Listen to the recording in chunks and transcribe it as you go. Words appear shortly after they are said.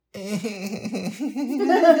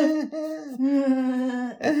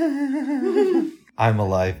I'm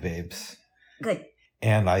alive, babes. Good.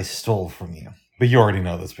 And I stole from you. But you already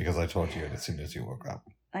know this because I told you it as soon as you woke up.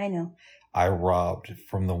 I know. I robbed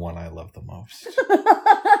from the one I love the most.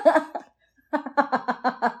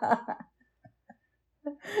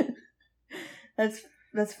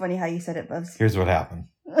 That's funny how you said it, Bubs. Here's what happened.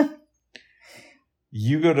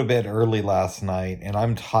 You go to bed early last night, and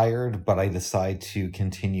I'm tired, but I decide to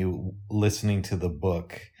continue listening to the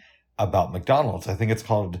book about McDonald's. I think it's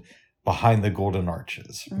called Behind the Golden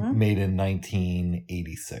Arches, made in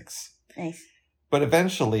 1986. Nice. But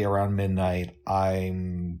eventually, around midnight,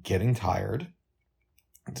 I'm getting tired.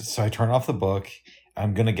 So I turn off the book.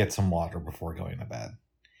 I'm going to get some water before going to bed.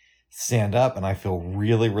 Stand up, and I feel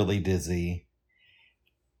really, really dizzy.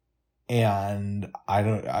 And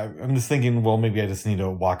I'm just thinking, well, maybe I just need to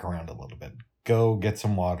walk around a little bit. Go get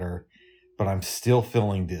some water. But I'm still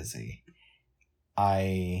feeling dizzy.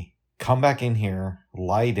 I come back in here,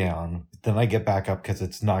 lie down. Then I get back up because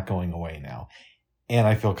it's not going away now. And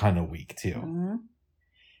I feel kind of weak, too. Mm-hmm.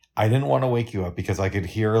 I didn't want to wake you up because I could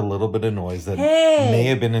hear a little bit of noise that may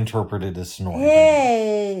have been interpreted as snoring.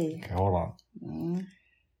 Hey! Okay, hold on. Mm-hmm.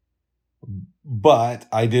 But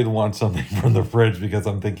I did want something from the fridge because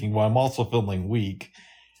I'm thinking, well, I'm also feeling weak.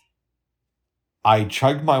 I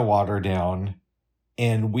chugged my water down,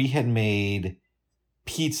 and we had made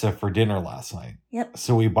pizza for dinner last night. Yep.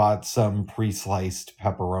 So we bought some pre-sliced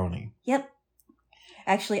pepperoni. Yep.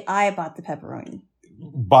 Actually, I bought the pepperoni.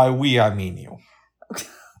 By we, I mean you. Okay.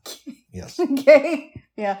 Yes. Okay.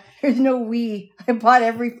 Yeah. There's no we. I bought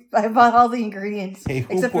all the ingredients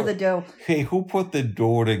except for the dough. Hey, who put the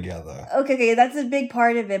dough together? Okay, that's a big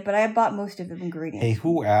part of it, but I bought most of the ingredients. Hey,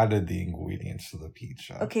 who added the ingredients to the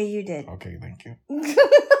pizza? Okay, you did. Okay, thank you.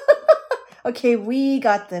 Okay, we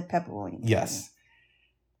got the pepperoni. Yes.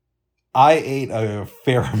 I ate a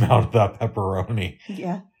fair amount of that pepperoni.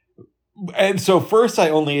 Yeah. And so first I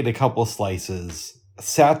only ate a couple slices,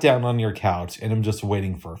 sat down on your couch, and I'm just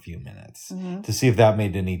waiting for a few minutes to see if that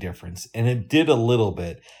made any difference. And it did a little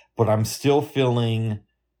bit, but I'm still feeling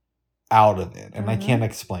out of it, and I can't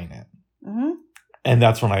explain it. Mm-hmm. And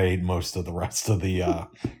that's when I ate most of the rest of the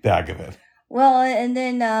bag of it. Well, and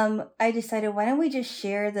then I decided, why don't we just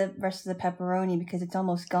share the rest of the pepperoni because it's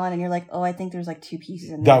almost gone. And you're like, oh, I think there's like 2 pieces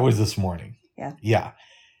in there. That was this morning. Yeah. Yeah.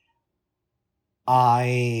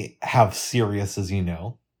 I have Sirius, as you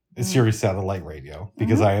know, Sirius satellite radio,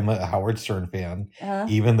 because I am a Howard Stern fan,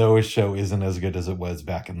 even though his show isn't as good as it was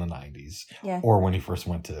back in the 90s or when he first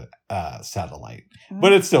went to satellite.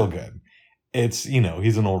 But it's still good. It's,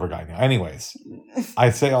 he's an older guy now. Anyways, I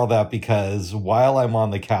say all that because while I'm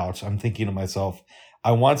on the couch, I'm thinking to myself,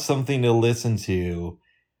 I want something to listen to,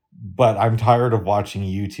 but I'm tired of watching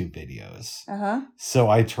YouTube videos. So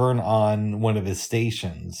I turn on one of his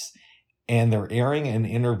stations, and they're airing an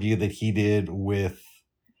interview that he did with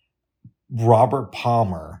Robert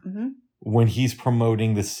Palmer when he's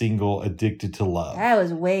promoting the single Addicted to Love. That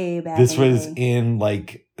was way back. This was in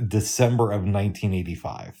December of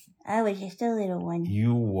 1985. I was just a little one.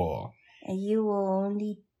 You were. And you were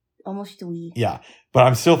only almost 3. Yeah, but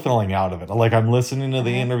I'm still feeling out of it. I'm listening to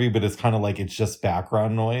the interview, but it's kind of it's just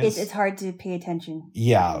background noise. It's hard to pay attention.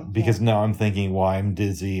 Yeah, because now I'm thinking, well, I'm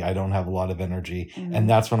dizzy. I don't have a lot of energy. And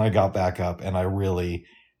that's when I got back up and I really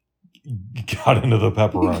got into the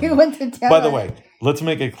pepperoni. You went to town. By the way, let's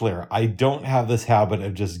make it clear. I don't have this habit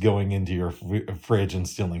of just going into your fridge and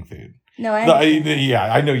stealing food. No,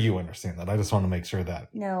 I know you understand that. I just want to make sure that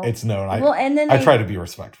it's known. I try to be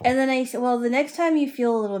respectful. And then I said, well, the next time you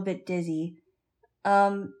feel a little bit dizzy,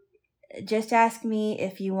 just ask me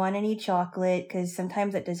if you want any chocolate, because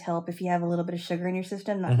sometimes that does help if you have a little bit of sugar in your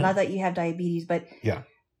system. Not that you have diabetes, but yeah.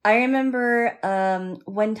 I remember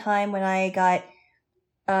one time when I got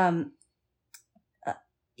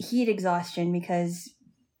heat exhaustion because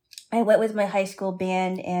I went with my high school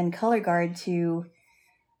band and color guard to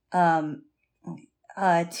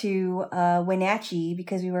Wenatchee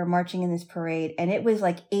because we were marching in this parade, and it was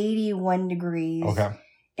 81 degrees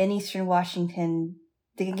in Eastern Washington.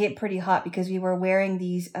 They can get pretty hot because we were wearing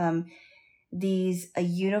these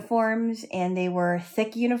uniforms, and they were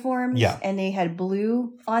thick uniforms, and they had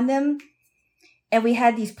blue on them, and we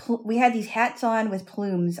had these hats on with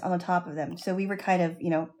plumes on the top of them, so we were kind of,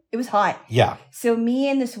 it was hot. Yeah. So me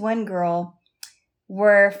and this one girl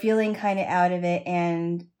were feeling kind of out of it,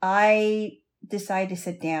 and I decided to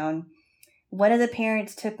sit down. One of the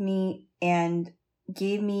parents took me and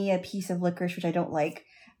gave me a piece of licorice, which I don't like,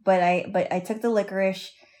 but I took the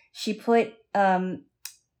licorice. She put a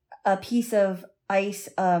piece of ice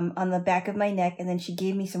on the back of my neck, and then she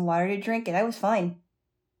gave me some water to drink, and I was fine.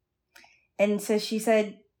 And so she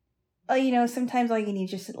said, oh, sometimes all you need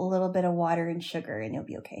is just a little bit of water and sugar and you'll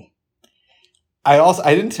be okay.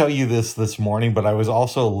 I didn't tell you this morning, but I was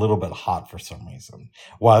also a little bit hot for some reason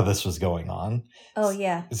while this was going on. Oh,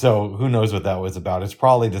 yeah. So who knows what that was about. It's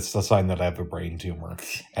probably just a sign that I have a brain tumor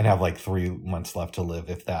and have like 3 months left to live,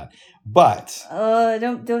 if that. But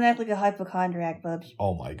don't act like a hypochondriac, Bubs.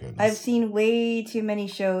 Oh my goodness. I've seen way too many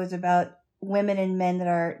shows about women and men that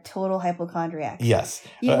are total hypochondriacs. Yes.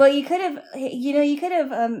 You could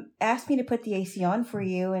have asked me to put the AC on for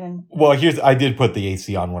you. Well, I did put the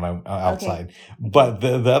AC on when I'm outside. Okay. But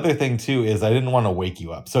the other thing too is I didn't want to wake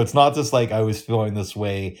you up. So it's not just like I was feeling this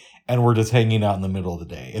way and we're just hanging out in the middle of the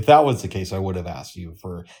day. If that was the case, I would have asked you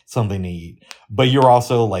for something to eat. But you're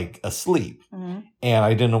also like asleep. Mm-hmm. And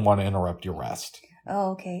I didn't want to interrupt your rest.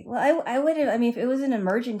 Oh, okay. Well, I would have, if it was an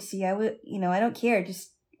emergency, I would, I don't care. Just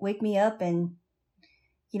wake me up and,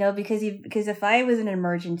 because if I was an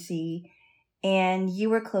emergency and you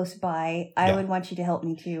were close by, I would want you to help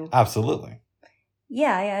me too. Absolutely.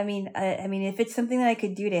 Yeah. I mean, if it's something that I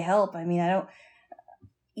could do to help, I don't,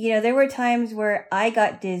 there were times where I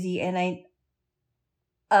got dizzy and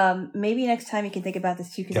maybe next time you can think about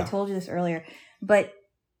this too, because I told you this earlier, but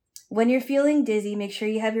when you're feeling dizzy, make sure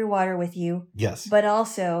you have your water with you. Yes. But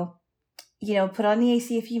also, put on the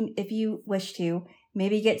AC if you wish to.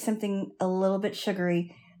 Maybe get something a little bit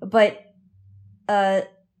sugary, but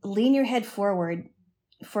lean your head forward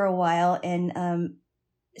for a while and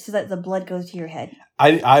so that the blood goes to your head.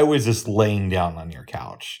 I was just laying down on your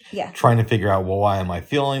couch. Yeah. Trying to figure out, well, why am I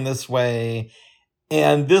feeling this way?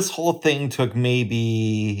 And this whole thing took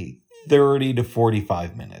maybe 30 to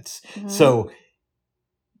 45 minutes. Mm-hmm. So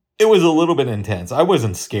it was a little bit intense. I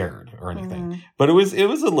wasn't scared or anything, but it was a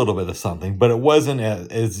little bit of something, but it wasn't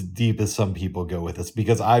as deep as some people go with this,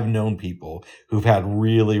 because I've known people who've had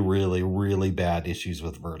really, really, really bad issues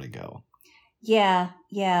with vertigo. Yeah.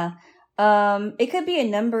 It could be a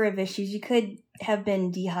number of issues. You could have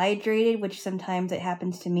been dehydrated, which sometimes it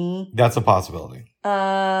happens to me. That's a possibility.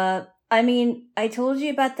 I told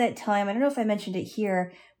you about that time. I don't know if I mentioned it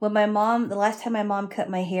here. When the last time my mom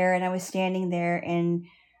cut my hair and I was standing there and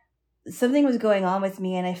something was going on with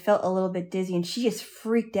me and I felt a little bit dizzy and she just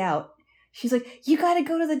freaked out. She's like, you got to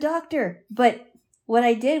go to the doctor. But what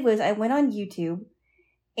I did was I went on YouTube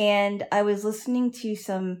and I was listening to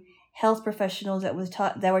some health professionals that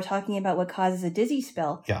were talking about what causes a dizzy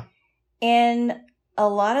spell. Yeah. And a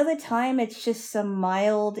lot of the time it's just some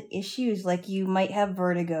mild issues, like you might have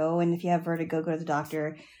vertigo, and if you have vertigo, go to the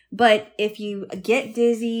doctor. But if you get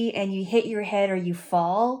dizzy and you hit your head or you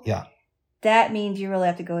fall, that means you really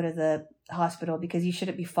have to go to the hospital, because you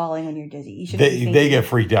shouldn't be falling when you're dizzy. They get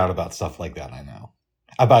freaked out about stuff like that, I know.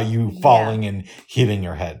 About you falling and hitting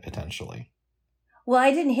your head, potentially. Well,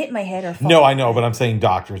 I didn't hit my head or fall. No, I know, but I'm saying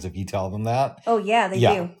doctors, if you tell them that. Oh, yeah, they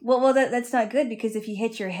do. Well, that's not good, because if you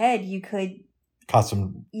hit your head, you could... Cause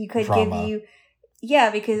some trauma. Give you... Yeah,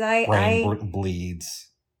 because brain bleeds.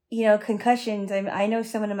 Concussions. I know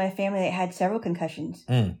someone in my family that had several concussions.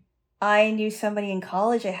 I knew somebody in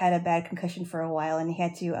college that had a bad concussion for a while, and he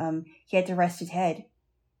had to rest his head.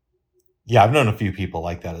 Yeah, I've known a few people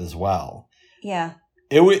like that as well. Yeah.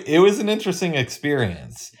 It was an interesting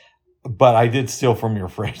experience, but I did steal from your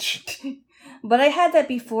fridge. But I had that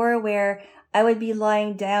before where I would be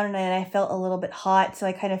lying down and I felt a little bit hot, so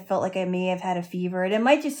I kind of felt like I may have had a fever. And it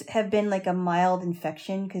might just have been like a mild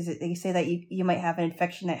infection, because they say that you might have an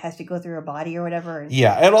infection that has to go through your body or whatever.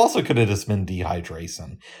 Yeah, it also could have just been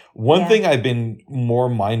dehydration. One thing I've been more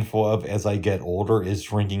mindful of as I get older is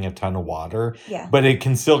drinking a ton of water. Yeah. But it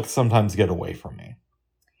can still sometimes get away from me.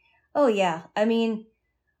 Oh, yeah.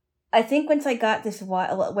 I think once I got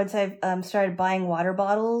once I've started buying water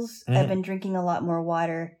bottles, I've been drinking a lot more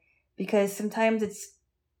water. Because sometimes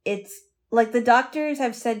it's like the doctors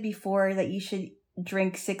have said before that you should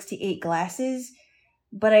drink 6 to 8 glasses,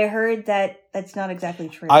 but I heard that that's not exactly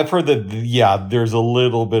true. I've heard that, there's a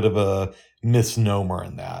little bit of a misnomer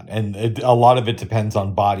in that. And a lot of it depends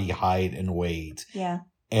on body height and weight. Yeah.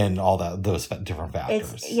 And all those different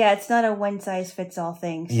factors. It's not a one-size-fits-all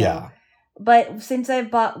thing. So. Yeah. But since I've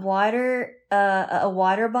bought water, a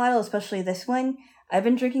water bottle, especially this one, I've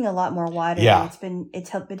been drinking a lot more water. Yeah. It's been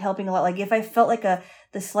helping a lot. Like if I felt like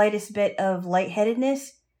the slightest bit of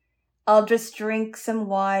lightheadedness, I'll just drink some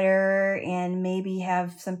water and maybe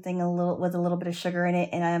have something with a little bit of sugar in it,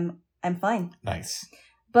 and I'm fine. Nice.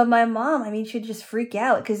 But my mom, she'd just freak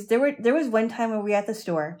out, because there was one time when we were at the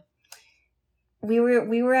store. We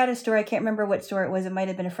were at a store. I can't remember what store it was. It might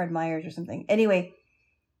have been a Fred Meyer's or something. Anyway,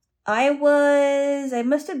 I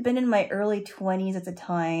must have been in my early 20s at the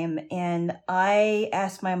time, and I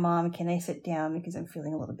asked my mom, can I sit down, because I'm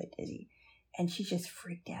feeling a little bit dizzy. And she just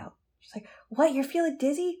freaked out. She's like, what, you're feeling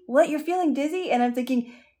dizzy? What, you're feeling dizzy? And I'm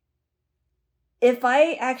thinking, if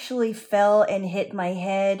I actually fell and hit my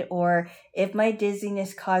head, or if my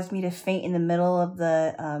dizziness caused me to faint in the middle of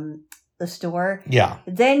the store,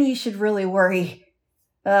 then you should really worry.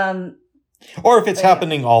 Or if it's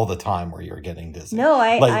happening all the time where you're getting dizzy. No,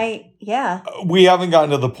 we haven't gotten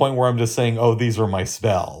to the point where I'm just saying, oh, these are my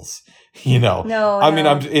spells. No, I mean,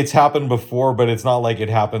 it's happened before, but it's not like it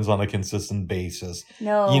happens on a consistent basis.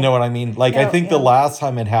 No. You know what I mean? Like, I think the last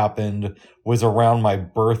time it happened was around my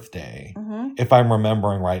birthday, if I'm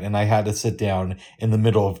remembering right. And I had to sit down in the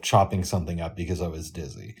middle of chopping something up because I was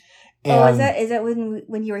dizzy. And, is that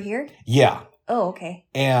when you were here? Yeah. Oh, okay.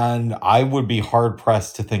 And I would be hard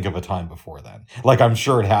pressed to think of a time before then. Like, I'm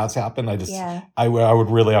sure it has happened. I would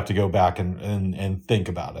really have to go back and think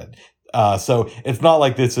about it. So it's not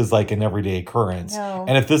like this is like an everyday occurrence. No.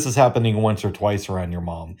 And if this is happening once or twice around your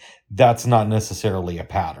mom, that's not necessarily a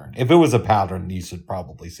pattern. If it was a pattern, you should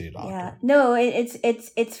probably see a doctor. Yeah. No,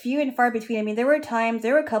 it's few and far between. I mean, there were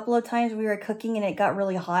a couple of times we were cooking and it got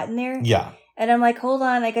really hot in there. Yeah. And I'm like, hold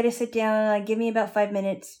on, I got to sit down. Give me about 5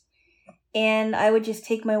 minutes. And I would just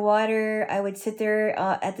take my water. I would sit there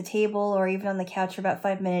at the table or even on the couch for about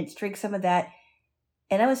 5 minutes, drink some of that.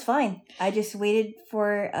 And I was fine. I just waited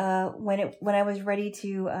for when I was ready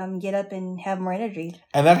to get up and have more energy.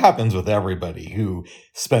 And that happens with everybody who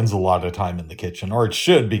spends a lot of time in the kitchen, or it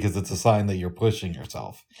should, because it's a sign that you're pushing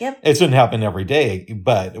yourself. Yep. It shouldn't happen every day,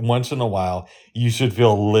 but once in a while, you should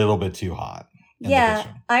feel a little bit too hot. Yeah,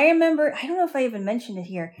 I remember, I don't know if I even mentioned it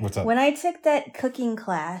here. What's up? When I took that cooking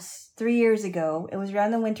class 3 years ago, it was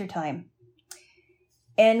around the winter time.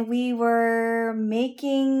 And we were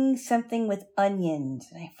making something with onions.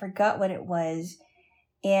 And I forgot what it was.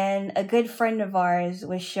 And a good friend of ours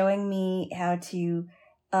was showing me how to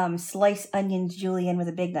slice onions julienne with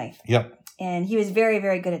a big knife. Yep. And he was very,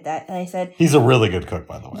 very good at that. And I said... He's a really good cook,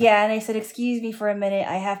 by the way. Yeah, and I said, excuse me for a minute.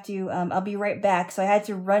 I have to... I'll be right back. So I had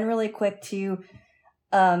to run really quick to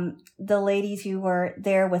the ladies who were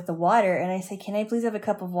there with the water. And I said, can I please have a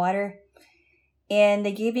cup of water? And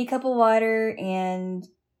they gave me a cup of water, and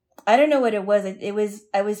I don't know what it was.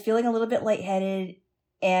 I was feeling a little bit lightheaded,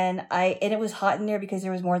 and it was hot in there because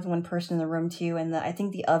there was more than one person in the room too, and I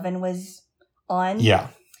think the oven was on. Yeah.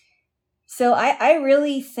 So I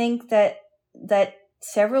really think that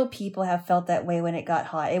several people have felt that way when it got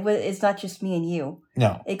hot. It's not just me and you.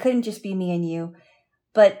 No. It couldn't just be me and you.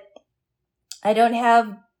 But I don't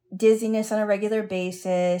have dizziness on a regular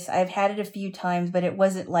basis. I've had it a few times, but it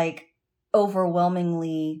wasn't like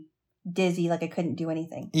overwhelmingly dizzy, like I couldn't do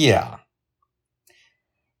anything. Yeah.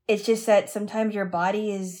 It's just that sometimes your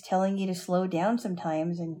body is telling you to slow down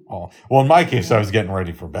sometimes. And well, in my case, I was getting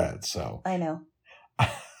ready for bed, so. I know.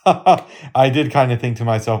 I did kind of think to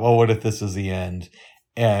myself, oh, what if this is the end?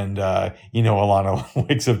 And, Alana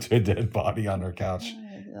wakes up to a dead body on her couch.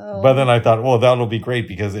 Oh. But then I thought, well, that'll be great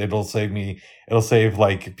because it'll save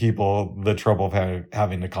like people the trouble of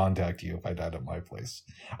having to contact you if I died at my place.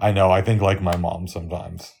 I know. I think like my mom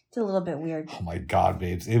sometimes. It's a little bit weird. Oh my God,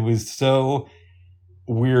 babes. It was so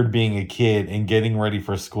weird being a kid and getting ready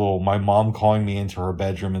for school. My mom calling me into her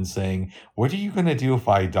bedroom and saying, what are you going to do if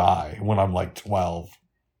I die when I'm like 12?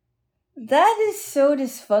 That is so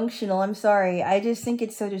dysfunctional. I'm sorry. I just think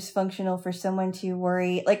it's so dysfunctional for someone to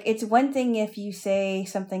worry. Like, it's one thing if you say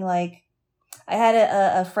something like, I had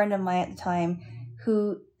a friend of mine at the time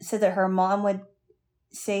who said that her mom would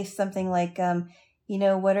say something like,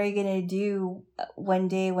 what are you going to do one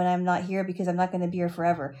day when I'm not here because I'm not going to be here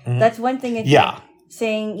forever? Mm-hmm. That's one thing.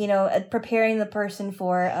 Saying, preparing the person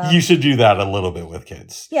for... you should do that a little bit with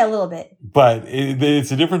kids. Yeah, a little bit. But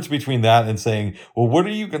it's a difference between that and saying, well, what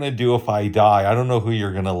are you going to do if I die? I don't know who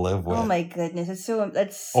you're going to live with. Oh, my goodness. That's so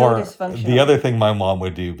dysfunctional. The other thing my mom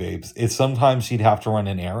would do, babes, is sometimes she'd have to run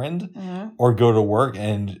an errand or go to work.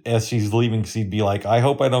 And as she's leaving, she'd be like, I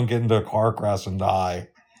hope I don't get into a car crash and die.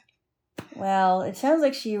 Well, it sounds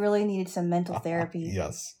like she really needed some mental therapy.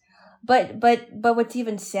 Yes. But what's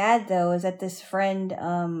even sad though is that this friend,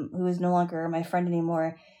 who is no longer my friend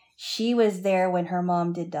anymore, she was there when her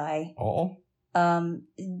mom did die. Oh.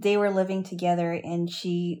 They were living together, and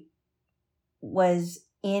she was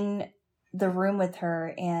in the room with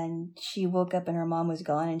her, and she woke up and her mom was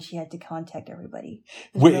gone, and she had to contact everybody.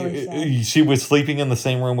 Wait, really she was sleeping in the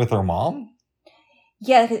same room with her mom?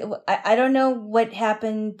 Yeah, I don't know what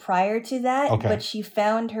happened prior to that, but she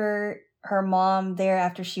found her mom there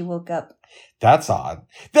after she woke up. That's odd.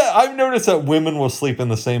 I've noticed that women will sleep in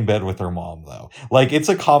the same bed with their mom, though. Like, it's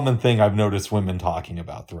a common thing I've noticed women talking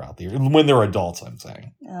about throughout the year. When they're adults, I'm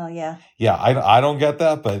saying. Oh, yeah. Yeah, I don't get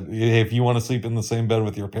that, but if you want to sleep in the same bed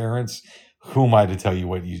with your parents, who am I to tell you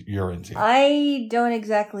what you're into? I don't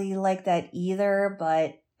exactly like that either,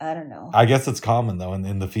 but I don't know. I guess it's common though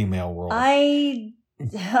in the female world.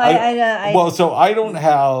 So I don't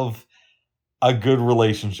have a good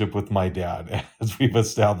relationship with my dad, as we've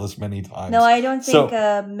established many times. No, I don't think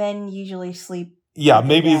men usually sleep. Yeah,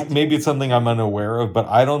 maybe it's something I'm unaware of, but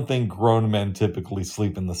I don't think grown men typically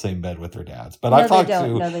sleep in the same bed with their dads. But I've talked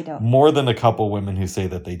to more than a couple women who say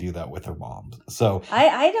that they do that with their moms. So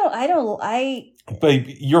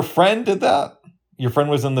But your friend did that? Your friend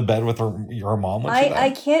was in the bed with your mom?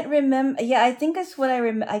 I can't remember. Yeah, I think that's what I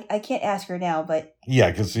remember. I can't ask her now, but...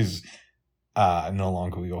 Yeah, because she's no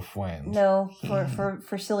longer your friend. No,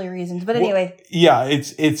 for silly reasons. But anyway. Yeah,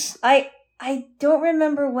 it's... I don't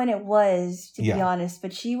remember when it was, to be honest,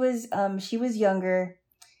 but she was younger,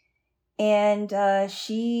 and I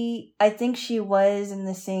think she was in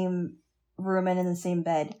the same room and in the same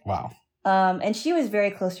bed. Wow. And she was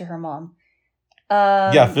very close to her mom.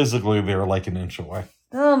 Physically they were like an inch away.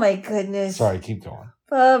 Oh my goodness. Sorry, keep going.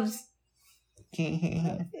 Bubs.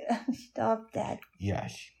 Stop that.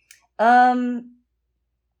 Yes.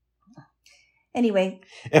 Anyway.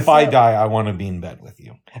 If I die, I want to be in bed with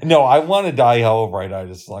you. No, I want to die however I die,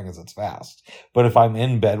 as long as it's fast. But if I'm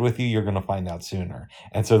in bed with you, you're going to find out sooner.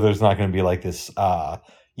 And so there's not going to be like this,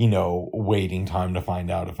 waiting time to find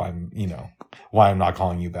out if I'm, why I'm not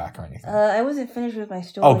calling you back or anything. I wasn't finished with my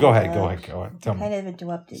story. Oh, go ahead. Tell me. Kind of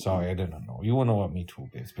interrupted. Sorry, I didn't know. You won't know what Me Too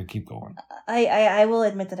is, but keep going. I will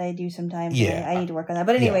admit that I do sometimes. Yeah. I need to work on that.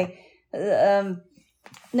 But anyway,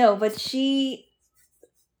 no, but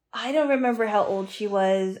I don't remember how old she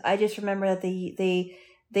was. I just remember that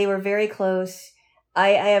they were very close. I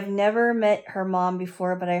have never met her mom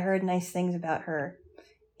before, but I heard nice things about her.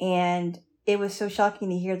 And it was so shocking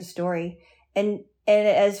to hear the story. And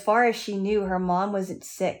as far as she knew, her mom wasn't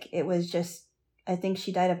sick. It was just, I think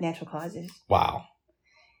she died of natural causes. Wow.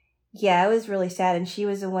 Yeah, it was really sad. And she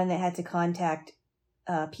was the one that had to contact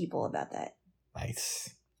people about that.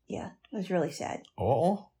 Nice. Yeah, it was really sad.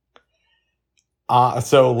 Oh.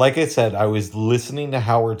 So, like I said, I was listening to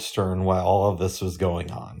Howard Stern while all of this was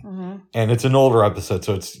going on. Mm-hmm. And it's an older episode,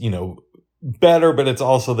 so it's, better, but it's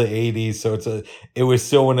also the 80s. So it was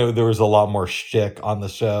still when there was a lot more shtick on the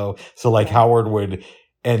show. So, like, Howard would,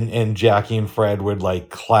 and Jackie and Fred would, like,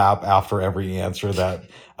 clap after every answer that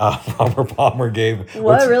Robert Palmer gave.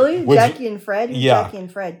 What, really? Jackie and Fred? Yeah. Jackie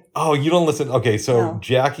and Fred. Oh, you don't listen. Okay, so no.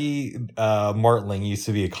 Jackie Martling used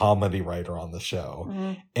to be a comedy writer on the show.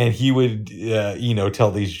 Mm-hmm. And he would, tell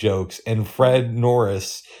these jokes. And Fred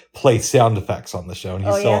Norris played sound effects on the show. And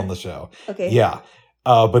he's still on the show. Okay. Yeah.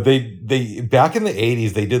 But they back in the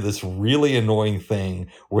 80s, they did this really annoying thing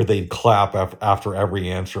where they'd clap after every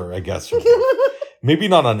answer, I guess. Maybe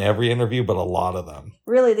not on every interview, but a lot of them.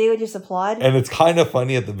 Really? They would just applaud? And it's kind of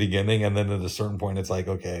funny at the beginning, and then at a certain point, it's like,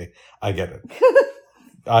 okay, I get it.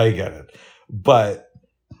 I get it. But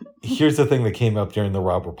here's the thing that came up during the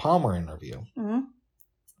Robert Palmer interview. Mm-hmm.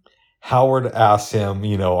 Howard asked him,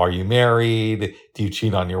 are you married? Do you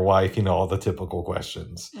cheat on your wife? All the typical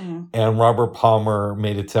questions. Mm-hmm. And Robert Palmer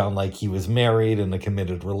made it sound like he was married in a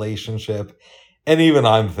committed relationship. And even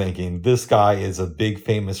I'm thinking, this guy is a big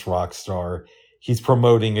famous rock star. He's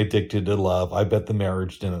promoting Addicted to Love. I bet the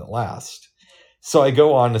marriage didn't last. So I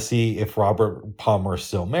go on to see if Robert Palmer is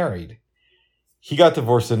still married. He got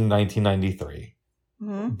divorced in 1993.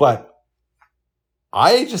 Mm-hmm. But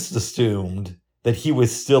I just assumed that he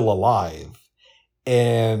was still alive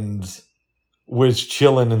and was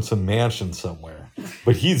chilling in some mansion somewhere.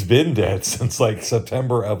 But he's been dead since like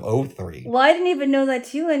September of 2003. Well, I didn't even know that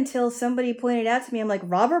too until somebody pointed out to me. I'm like,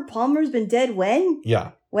 Robert Palmer's been dead when?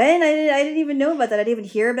 Yeah. When? I didn't even know about that. I didn't even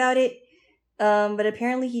hear about it. But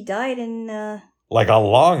apparently he died in... like a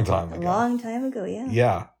long time ago. A long time ago, yeah.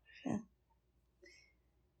 Yeah.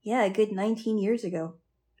 Yeah, a good 19 years ago.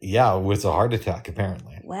 Yeah, it was a heart attack,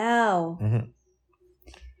 apparently. Wow. Mm-hmm.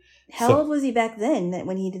 How old was he back then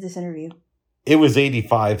when he did this interview? It was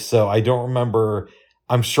 85, so I don't remember.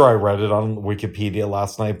 I'm sure I read it on Wikipedia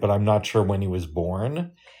last night, but I'm not sure when he was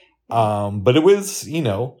born. But it was,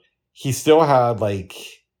 he still had like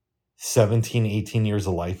 17, 18 years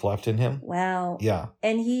of life left in him. Wow. Yeah.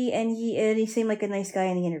 And he seemed like a nice guy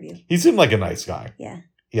in the interview. He seemed like a nice guy. Yeah.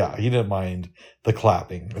 Yeah, he didn't mind the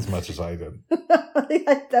clapping as much as I did.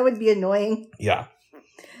 That would be annoying. Yeah.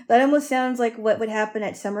 That almost sounds like what would happen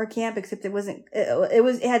at summer camp, except it wasn't.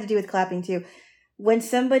 It had to do with clapping too. When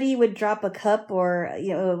somebody would drop a cup, or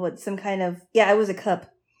some kind of it was a cup.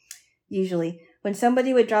 Usually, when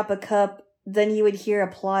somebody would drop a cup then you would hear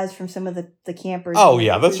applause from some of the campers. Oh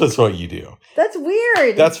yeah, that's just what you do. That's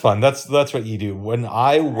weird. That's fun. That's what you do. When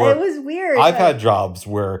I work, it was weird. I've had jobs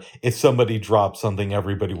where if somebody dropped something,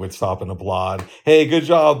 everybody would stop and applaud. Hey, good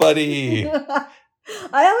job, buddy.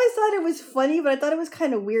 I always thought it was funny, but I thought it was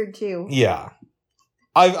kind of weird too. Yeah,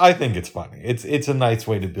 I think it's funny. It's a nice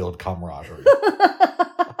way to build camaraderie.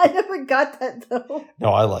 I never got that though. No,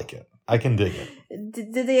 I like it. I can dig it.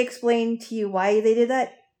 Did they explain to you why they did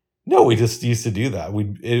that? No, we just used to do that.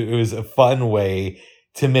 It was a fun way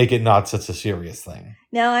to make it not such a serious thing.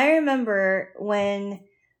 Now, I remember when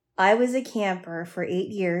I was a camper for 8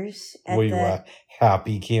 years. Were you a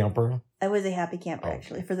happy camper? I was a happy camper,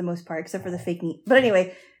 actually, for the most part, except for the fake meat. But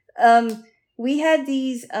anyway, we had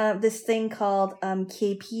this thing called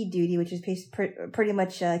KP duty, which is pretty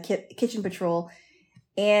much kitchen patrol.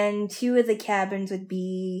 And 2 of the cabins would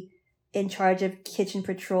be in charge of kitchen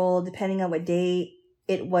patrol, depending on what day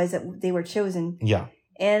it was that they were chosen. Yeah.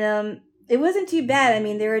 And it wasn't too bad. I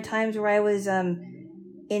mean, there were times where I was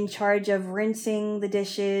in charge of rinsing the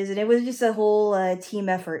dishes, and it was just a whole team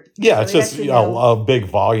effort. Yeah, so it's just a big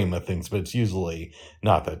volume of things, but it's usually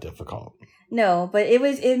not that difficult. No, but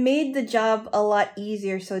it made the job a lot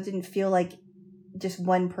easier, so it didn't feel like just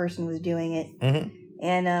one person was doing it. Mm-hmm.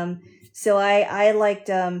 And so I liked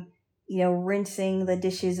rinsing the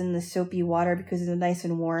dishes in the soapy water because it was nice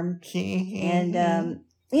and warm. And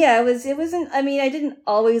yeah, it wasn't. I mean, I didn't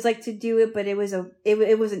always like to do it, but it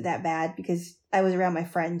wasn't that bad because I was around my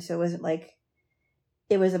friends, so it wasn't like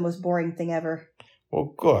it was the most boring thing ever.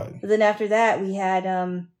 Well, good. But then after that, we had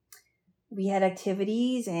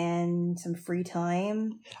activities and some free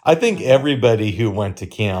time. I think everybody who went to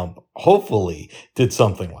camp hopefully did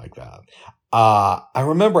something like that. I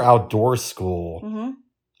remember outdoor school. Mm-hmm.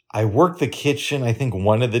 I worked the kitchen, I think,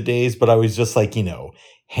 one of the days, but I was just like,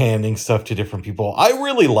 handing stuff to different people. I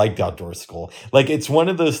really liked outdoor school. Like, it's one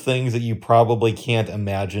of those things that you probably can't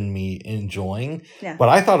imagine me enjoying, but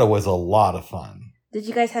I thought it was a lot of fun. Did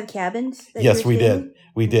you guys have cabins? Yes, we did.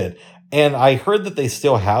 We did. And I heard that they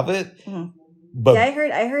still have it. Mm-hmm. But yeah, I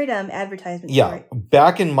heard advertisements. Yeah, for it.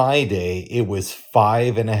 Back in my day, it was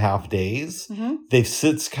 5.5 days. Mm-hmm. They've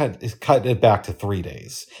since cut it back to 3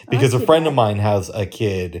 days because a friend of mine has a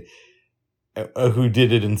kid who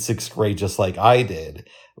did it in 6th grade, just like I did,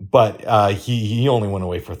 but he only went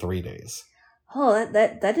away for 3 days. Oh,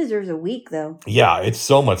 that deserves a week though. Yeah, it's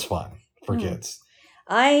so much fun for kids.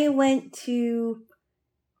 I went to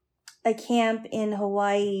a camp in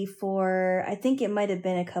Hawaii for, I think it might have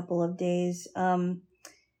been a couple of days.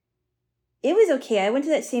 It was okay. I went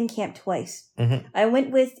to that same camp twice. Mm-hmm. I went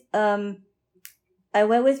with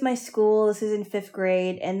my school. This is in 5th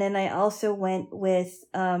grade. And then I also went with,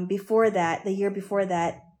 the year before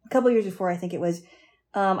that, a couple years before, I think it was,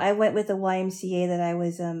 I went with the YMCA that I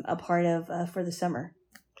was a part of for the summer.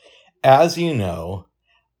 As you know,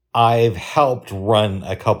 I've helped run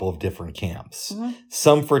a couple of different camps. Mm-hmm.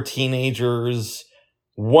 Some for teenagers,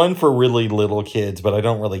 one for really little kids, but I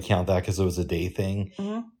don't really count that because it was a day thing,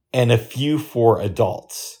 mm-hmm. and a few for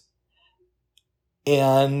adults.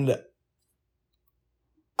 And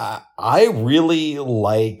I really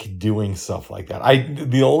like doing stuff like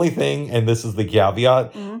that. The only thing, and this is the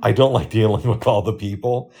caveat, mm-hmm. I don't like dealing with all the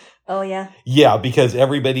people. Oh, yeah? Yeah, because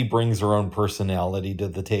everybody brings their own personality to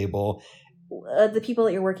the table. The people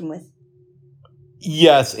that you're working with.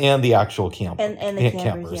 Yes, and the actual campers. And the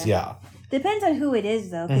campers, yeah. Depends on who it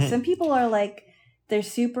is, though. Because mm-hmm. some people are like, they're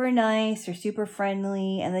super nice, they're super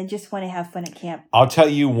friendly, and they just want to have fun at camp. I'll tell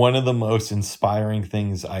you one of the most inspiring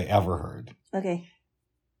things I ever heard.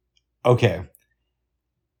 Okay.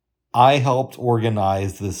 I helped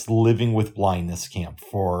organize this Living with Blindness camp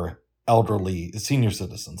for elderly senior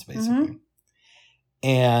citizens, basically. Mm-hmm.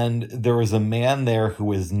 And there was a man there who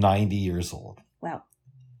was 90 years old. Wow.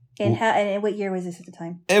 And what year was this at the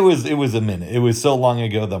time? It was a minute. It was so long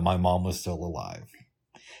ago that my mom was still alive.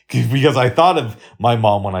 Because I thought of my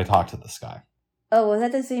mom when I talked to this guy. Oh, was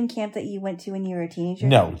that the same camp that you went to when you were a teenager?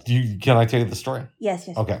 No. Can I tell you the story? Yes.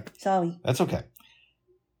 Okay. Sorry. That's okay.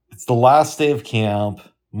 It's the last day of camp,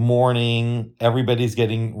 morning, everybody's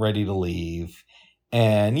getting ready to leave.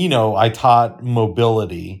 And, I taught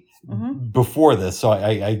mobility mm-hmm. before this, so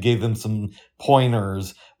I gave them some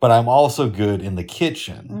pointers, but I'm also good in the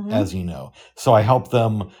kitchen, mm-hmm. as you know. So I help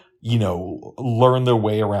them, learn their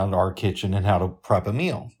way around our kitchen and how to prep a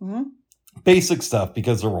meal. Mm-hmm. Basic stuff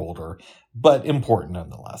because they're older, but important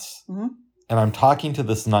nonetheless. Mm-hmm. And I'm talking to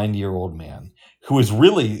this 90-year-old man who is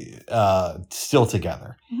really still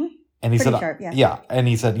together. Mm-hmm. And he Pretty said, sharp, yeah. Yeah. And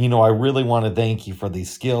he said, I really want to thank you for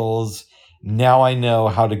these skills. Now I know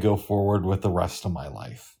how to go forward with the rest of my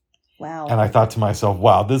life. Wow. And I thought to myself,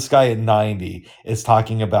 wow, this guy at 90 is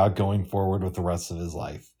talking about going forward with the rest of his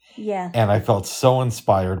life. Yeah. And I felt so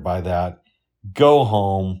inspired by that. Go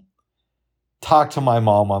home, talk to my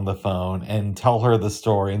mom on the phone, and tell her the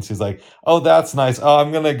story. And she's like, oh, that's nice. Oh,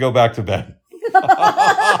 I'm going to go back to bed.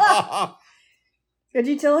 Did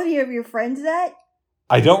you tell any of your friends that?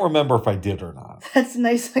 I don't remember if I did or not. That's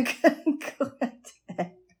nice.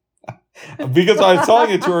 Because I was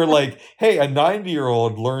telling it to her like, hey, a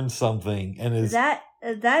 90-year-old learned something and is that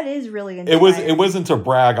is really inspiring. It wasn't to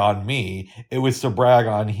brag on me. It was to brag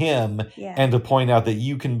on him and to point out that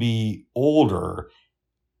you can be older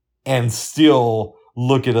and still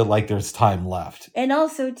look at it like there's time left. And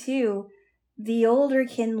also too, the older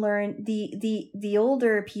can learn the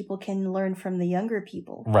older people can learn from the younger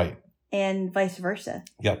people. Right. And vice versa.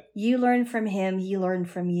 Yep. You learn from him, he learned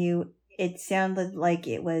from you. It sounded like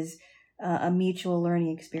it was a mutual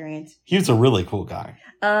learning experience. He was a really cool guy.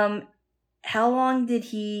 How long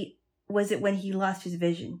was it when he lost his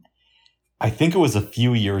vision? I think it was a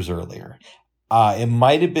few years earlier. It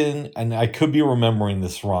might have been, and I could be remembering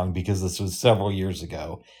this wrong because this was several years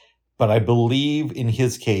ago, but I believe in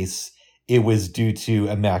his case, it was due to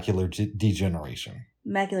macular degeneration.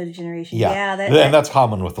 Macular degeneration. Yeah. And that's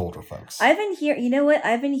common with older folks. I've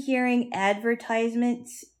been hearing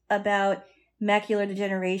advertisements about macular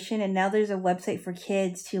degeneration, and now there's a website for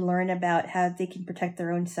kids to learn about how they can protect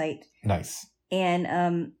their own sight. Nice.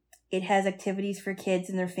 And it has activities for kids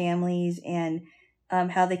and their families, and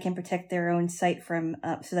how they can protect their own sight from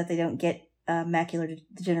so that they don't get macular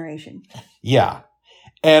degeneration. Yeah,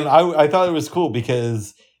 and I thought it was cool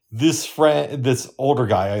because this older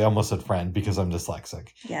guy, I almost said friend because I'm dyslexic.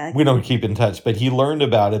 Yeah, we don't keep in touch, but he learned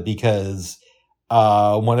about it because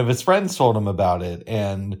one of his friends told him about it,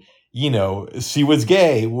 and she was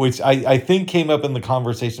gay, which I think came up in the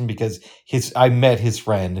conversation because I met his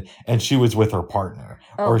friend and she was with her partner,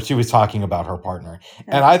 or she was talking about her partner.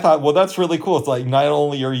 And I thought, well, that's really cool. It's like, not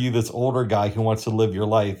only are you this older guy who wants to live your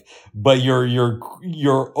life, but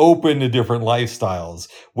you're open to different lifestyles,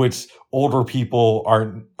 which older people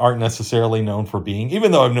aren't necessarily known for being,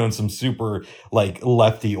 even though I've known some super like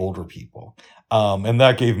lefty older people. And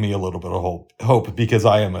that gave me a little bit of hope because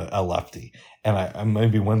I am a lefty. And I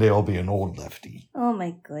maybe one day I'll be an old lefty. Oh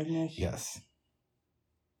my goodness. Yes.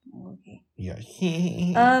 Okay. Yeah.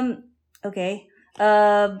 Okay.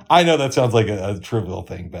 I know that sounds like a trivial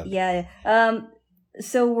thing, but yeah.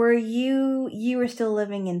 So were you were still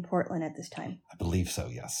living in Portland at this time? I believe so.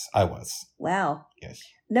 Yes, I was. Wow. Yes.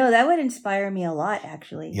 No, that would inspire me a lot,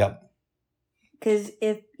 actually. Yep.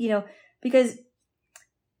 Because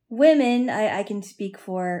women, I can speak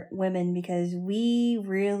for women because we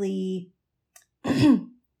really.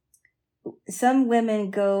 Some women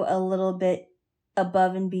go a little bit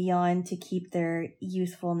above and beyond to keep their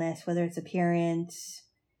youthfulness, whether it's appearance,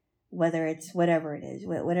 whether it's whatever it is,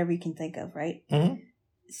 whatever you can think of, right? Mm-hmm.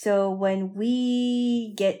 So when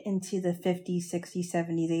we get into the 50s, 60s,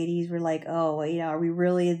 70s, 80s, we're like, oh, are we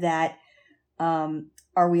really that,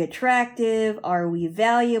 are we attractive? Are we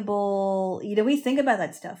valuable? We think about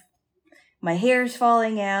that stuff. My hair's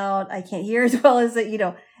falling out. I can't hear as well as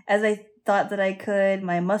as I thought that I could.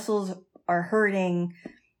 My muscles are hurting.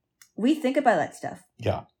 We think about that stuff.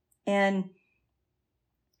 Yeah. And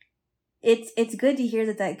it's good to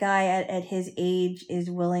hear that guy at his age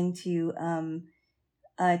is willing to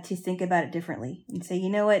think about it differently and say, you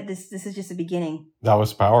know what, this is just a beginning. That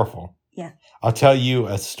was powerful. Yeah. I'll tell you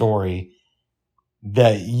a story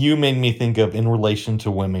that you made me think of in relation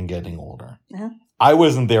to women getting older. Uh-huh. I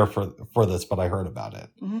wasn't there for this, but I heard about it.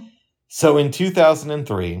 Mm-hmm. So in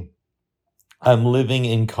 2003, I'm living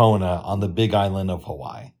in Kona on the Big Island of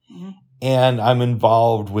Hawaii. Mm-hmm. And I'm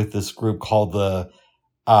involved with this group called the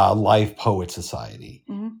Live Poet Society.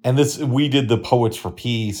 Mm-hmm. And we did the Poets for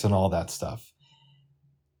Peace and all that stuff.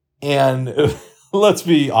 And let's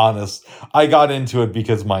be honest, I got into it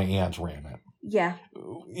because my aunt ran it. Yeah.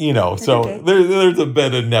 So okay. There's a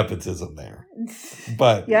bit of nepotism there.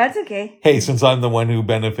 But yeah, it's okay. Hey, since I'm the one who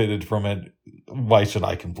benefited from it, why should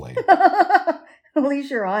I complain? At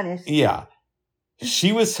least you're honest. Yeah.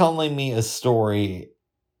 She was telling me a story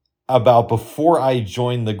about before I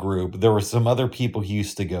joined the group, there were some other people who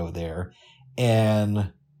used to go there.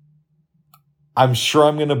 And I'm sure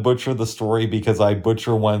I'm going to butcher the story because I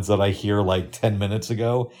butcher ones that I hear like 10 minutes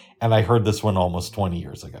ago. And I heard this one almost 20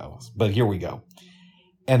 years ago. But here we go.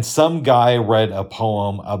 And some guy read a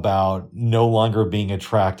poem about no longer being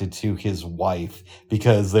attracted to his wife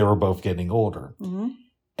because they were both getting older. Mm-hmm.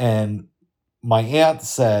 And my aunt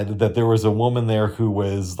said that there was a woman there who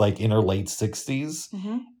was like in her late 60s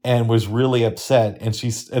and was really upset. And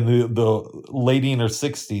the lady in her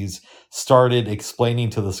 60s started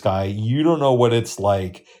explaining to this guy, you don't know what it's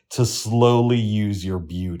like to slowly use your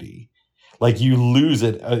beauty. Like you lose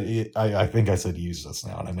it. I think I said use this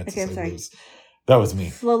now, and I meant to say lose. That was me.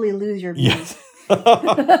 Slowly lose your beauty. Yes.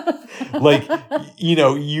 Like,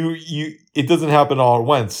 it doesn't happen all at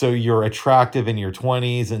once. So you're attractive in your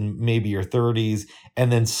 20s and maybe your 30s.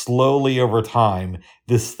 And then slowly over time,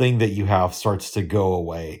 this thing that you have starts to go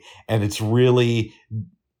away. And it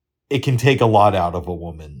can take a lot out of a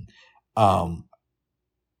woman. And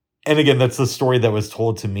again, that's the story that was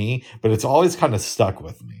told to me, but it's always kind of stuck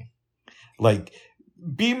with me. Like,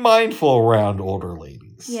 be mindful around older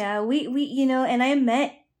ladies. Yeah, we and I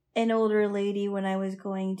met an older lady when I was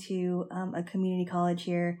going to a community college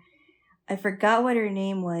here. I forgot what her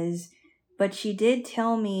name was, but she did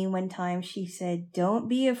tell me one time, she said, don't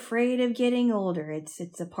be afraid of getting older.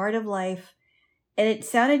 It's a part of life. And it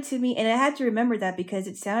sounded to me, and I had to remember that because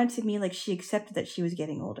it sounded to me like she accepted that she was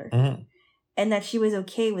getting older. Mm-hmm. And that she was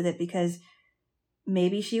okay with it because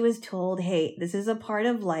maybe she was told, hey, this is a part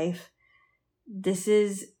of life. This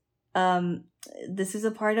is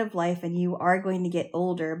a part of life, and you are going to get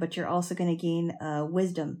older, but you're also going to gain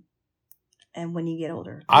wisdom. And when you get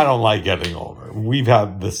older, I don't like getting older. We've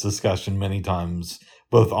had this discussion many times,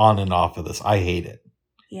 both on and off of this. I hate it.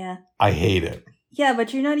 Yeah, I hate it. Yeah,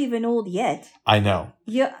 but you're not even old yet. I know.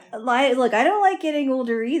 Yeah, look, I don't like getting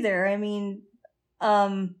older either. I mean,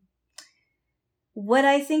 what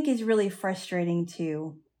I think is really frustrating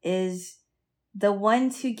too is the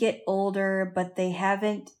ones who get older, but they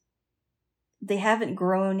haven't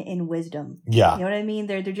grown in wisdom. Yeah. You know what I mean?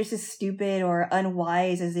 They're just as stupid or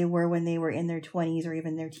unwise as they were when they were in their 20s or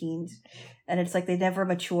even their teens. And it's like they never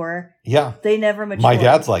mature. Yeah. They never mature. My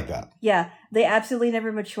dad's like that. Yeah. They absolutely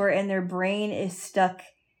never mature, and their brain is stuck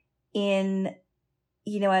in, at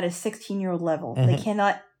a 16-year-old level. Mm-hmm. They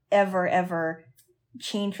cannot ever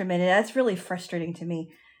change from it. And that's really frustrating to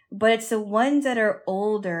me. But it's the ones that are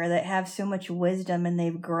older that have so much wisdom, and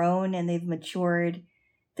they've grown and they've matured.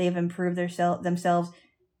 They've improved themselves.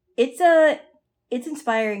 It's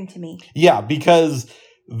inspiring to me. Yeah, because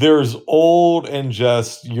there's old and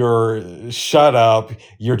just you're shut up.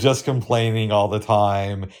 You're just complaining all the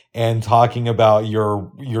time and talking about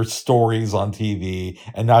your stories on TV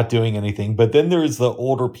and not doing anything. But then there's the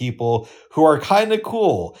older people who are kind of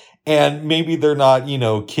cool, and maybe they're not,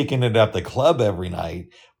 kicking it at the club every night.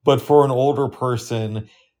 But for an older person,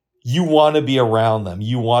 you want to be around them.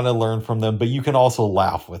 You want to learn from them, but you can also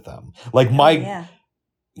laugh with them. Like my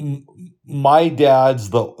dad's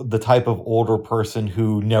the type of older person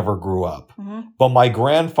who never grew up. Mm-hmm. But my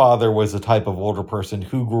grandfather was the type of older person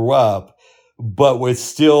who grew up, but was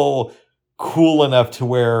still cool enough to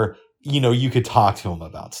where, you could talk to him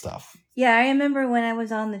about stuff. Yeah, I remember when I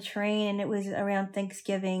was on the train and it was around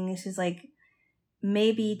Thanksgiving. This is like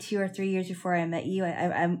maybe 2 or 3 years before I met you.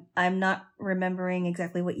 I'm not remembering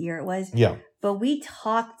exactly what year it was. Yeah. But we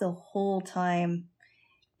talked the whole time,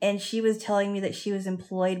 and she was telling me that she was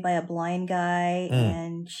employed by a blind guy,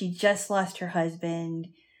 and she just lost her husband.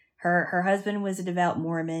 Her husband was a devout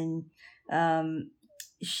Mormon.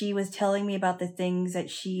 She was telling me about the things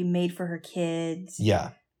that she made for her kids.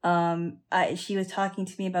 Yeah. She was talking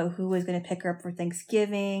to me about who was going to pick her up for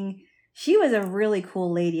Thanksgiving. She was a really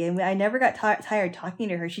cool lady, and I never got tired talking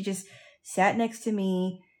to her. She just sat next to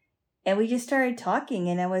me, and we just started talking,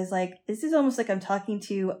 and I was like, this is almost like I'm talking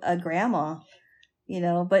to a grandma,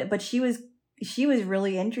 but she was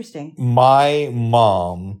really interesting. My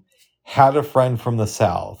mom had a friend from the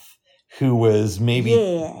South who was maybe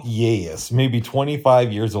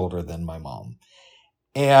 25 years older than my mom.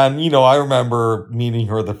 And, I remember meeting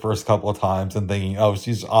her the first couple of times and thinking, oh,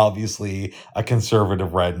 she's obviously a conservative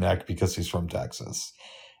redneck because she's from Texas.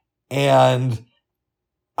 And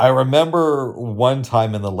I remember one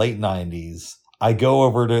time in the late 90s, I go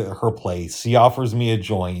over to her place. She offers me a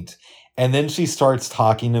joint. And then she starts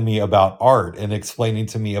talking to me about art and explaining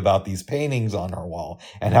to me about these paintings on her wall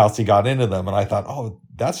and how she got into them. And I thought, oh,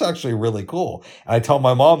 that's actually really cool. And I tell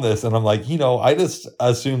my mom this, and I'm like, I just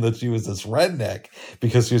assumed that she was this redneck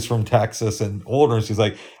because she was from Texas and older. And she's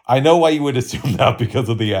like, I know why you would assume that because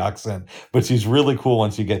of the accent, but she's really cool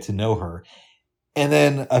once you get to know her. And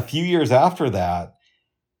then a few years after that,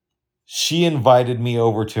 she invited me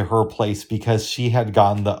over to her place because she had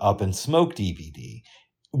gotten the Up in Smoke DVD,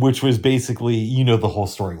 which was basically, the whole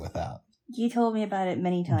story with that. You told me about it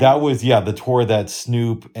many times. That was, the tour that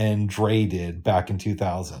Snoop and Dre did back in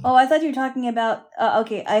 2000. Oh, I thought you were talking about,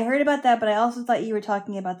 okay, I heard about that, but I also thought you were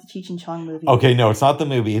talking about the Cheech and Chong movie. Okay, no, it's not the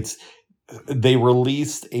movie. It's they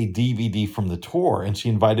released a DVD from the tour, and she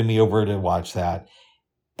invited me over to watch that.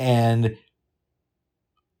 And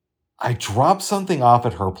I dropped something off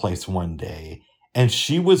at her place one day, and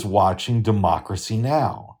she was watching Democracy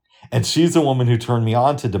Now! And she's the woman who turned me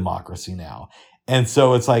on to Democracy Now! And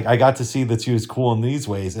so it's like I got to see that she was cool in these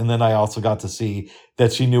ways. And then I also got to see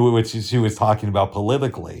that she knew what she was talking about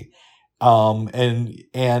politically.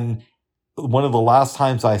 And one of the last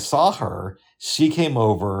times I saw her, she came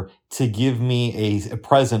over to give me a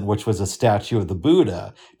present, which was a statue of the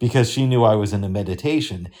Buddha, because she knew I was into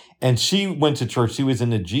meditation. And she went to church. She was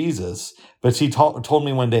into Jesus. But she told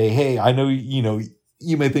me one day, hey, I know,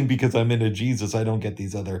 you may think because I'm into Jesus, I don't get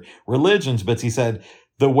these other religions. But she said,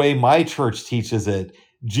 the way my church teaches it,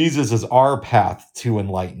 Jesus is our path to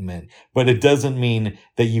enlightenment, but it doesn't mean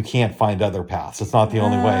that you can't find other paths. It's not the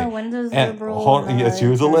only way. One of those liberal. Yes, she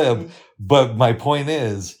was a lib. But my point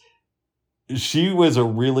is, she was a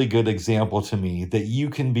really good example to me that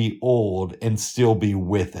you can be old and still be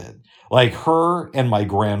with it. Like her and my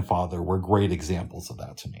grandfather were great examples of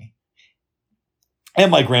that to me.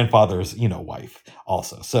 And my grandfather's, wife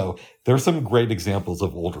also. So there's some great examples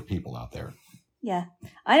of older people out there. Yeah.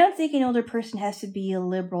 I don't think an older person has to be a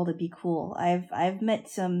liberal to be cool. I've met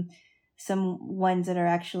some ones that are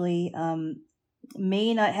actually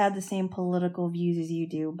may not have the same political views as you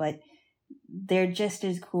do, but they're just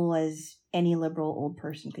as cool as any liberal old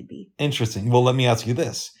person could be. Interesting. Well, let me ask you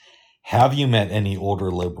this. Have you met any older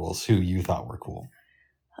liberals who you thought were cool?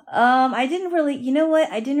 I didn't really,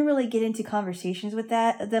 I didn't really get into conversations with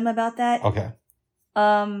them about that. Okay.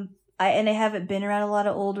 I haven't been around a lot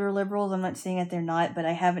of older liberals. I'm not saying that they're not, but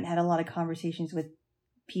I haven't had a lot of conversations with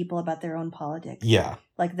people about their own politics. Yeah.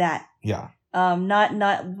 Like that. Yeah.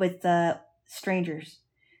 Not with strangers,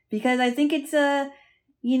 because I think it's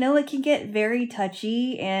it can get very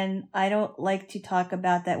touchy, and I don't like to talk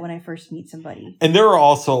about that when I first meet somebody. And there are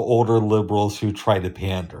also older liberals who try to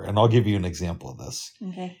pander, and I'll give you an example of this.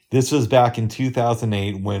 Okay. This was back in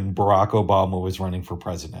 2008 when Barack Obama was running for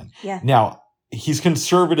president. Yeah. Now, he's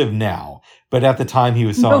conservative now, but at the time he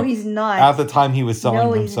was selling... No, he's not. At the time he was selling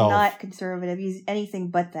himself... No, he's not conservative. He's anything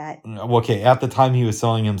but that. Okay, at the time he was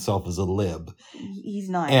selling himself as a lib. He's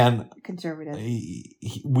not conservative.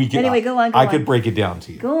 Anyway, go on. I could break it down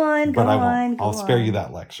to you. Go on, but I won't. I'll spare you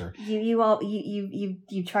that lecture.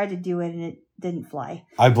 You tried to do it and it didn't fly.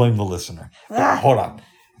 I blame the listener. Hold on.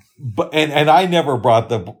 But and I never bought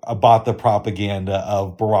the propaganda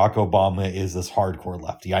of Barack Obama is this hardcore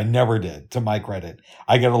lefty. I never did, to my credit.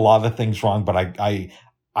 I get a lot of things wrong, but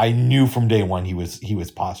I knew from day one he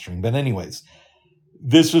was posturing. But anyways,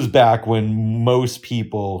 this was back when most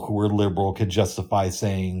people who were liberal could justify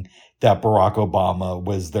saying that Barack Obama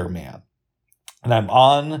was their man. And I'm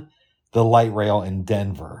on the light rail in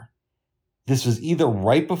Denver. This was either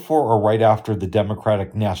right before or right after the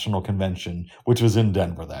Democratic National Convention, which was in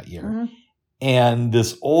Denver that year. Mm-hmm. And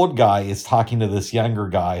this old guy is talking to this younger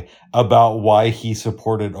guy about why he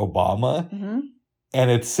supported Obama. Mm-hmm.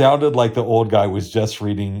 And it sounded like the old guy was just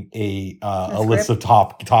reading a list of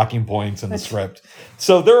top talking points in the script.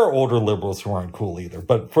 So there are older liberals who aren't cool either.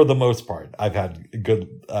 But for the most part, I've had good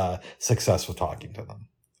success with talking to them.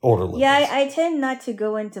 Older liberals. Yeah, I tend not to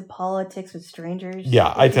go into politics with strangers.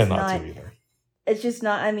 Yeah, I tend not to either. It's just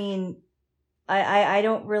not, I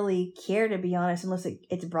don't really care, to be honest, unless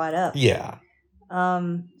it's brought up. Yeah.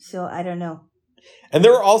 So I don't know. And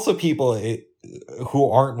there are also people who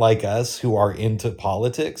aren't like us, who are into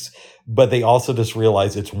politics, but they also just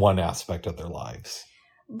realize it's one aspect of their lives.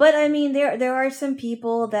 But there are some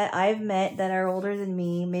people that I've met that are older than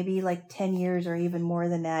me, maybe like 10 years or even more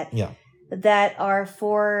than that. Yeah. That are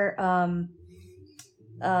for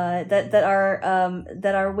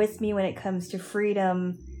that are with me when it comes to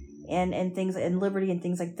freedom and things and liberty and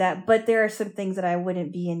things like that. But there are some things that I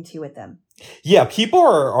wouldn't be into with them. Yeah, people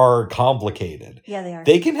are complicated. Yeah, they are.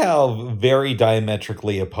 They can have very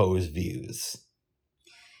diametrically opposed views.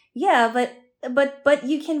 Yeah, but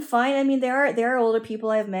you can find. There are older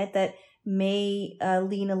people I've met that may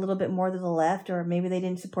lean a little bit more to the left, or maybe they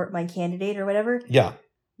didn't support my candidate or whatever. Yeah,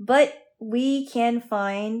 but we can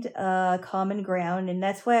find common ground, and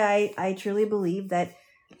that's why I truly believe that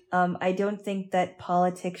I don't think that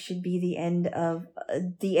politics should be the end of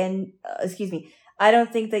I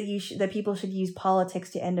don't think that that people should use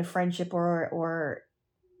politics to end a friendship or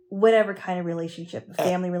whatever kind of relationship,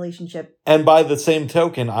 family relationship. And by the same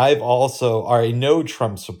token, I know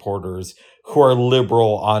Trump supporters who are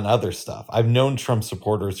liberal on other stuff. I've known Trump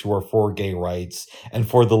supporters who are for gay rights and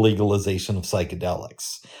for the legalization of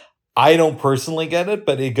psychedelics. I don't personally get it,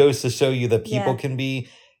 but it goes to show you that people can be,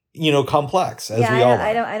 complex, as we all are.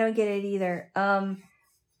 I don't get it either.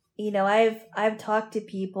 I've talked to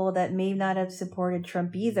people that may not have supported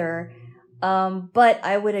Trump either, but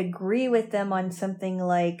I would agree with them on something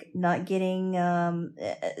like not getting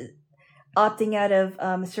opting out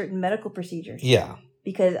of certain medical procedures. Yeah,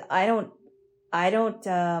 because I don't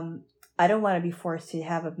want to be forced to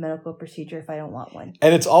have a medical procedure if I don't want one.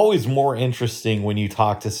 And it's always more interesting when you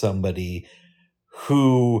talk to somebody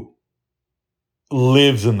who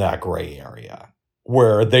lives in that gray area,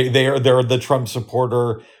 where they're the Trump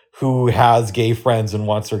supporter who has gay friends and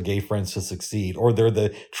wants their gay friends to succeed, or they're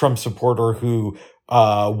the Trump supporter who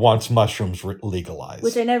wants mushrooms legalized,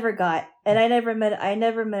 which I never got, and I never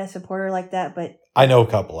met a supporter like that. But I know a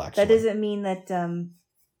couple, actually. That doesn't mean that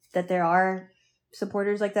that there are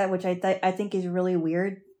supporters like that, which I think is really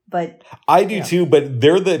weird. But I do too. But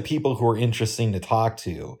they're the people who are interesting to talk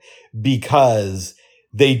to because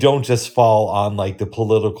they don't just fall on like the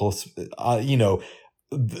political, they're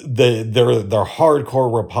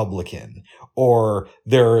hardcore Republican or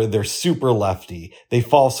they're super lefty. They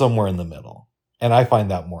fall somewhere in the middle. And I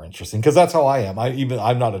find that more interesting because that's how I am.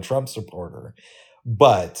 I'm not a Trump supporter,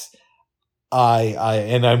 but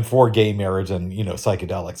I'm for gay marriage and,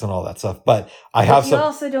 psychedelics and all that stuff. But you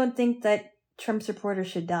also don't think that Trump supporters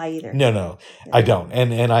should die either. No, I don't.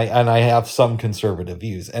 And I have some conservative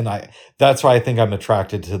views, and that's why I think I'm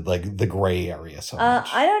attracted to like the gray area so much.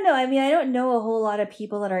 I don't know. I mean, I don't know a whole lot of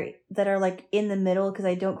people that are like in the middle because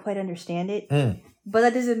I don't quite understand it. But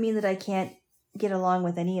that doesn't mean that I can't get along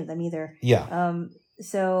with any of them either. Yeah.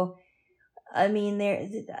 So, I mean, I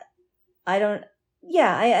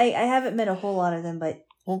haven't met a whole lot of them, but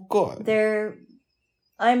good.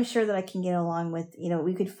 I'm sure that I can get along with,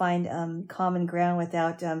 we could find common ground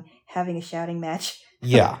without having a shouting match.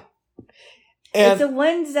 Yeah. And it's the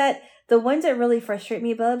ones that really frustrate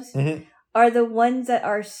me, Bubs, are the ones that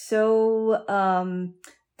are so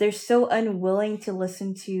they're so unwilling to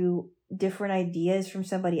listen to different ideas from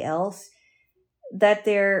somebody else that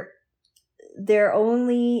their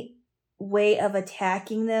only way of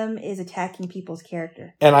attacking them is attacking people's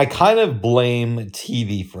character. And I kind of blame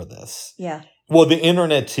TV for this. Yeah. Well, the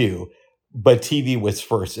internet too, but TV was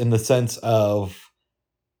first in the sense of,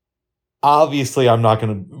 obviously I'm not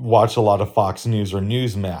going to watch a lot of Fox News or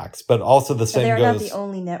Newsmax, but also the same goes. They're not the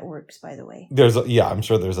only networks, by the way. I'm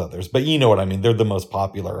sure there's others, but you know what I mean. They're the most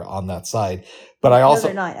popular on that side. But I also.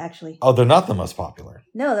 No, they're not actually. Oh, they're not the most popular.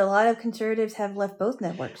 No, a lot of conservatives have left both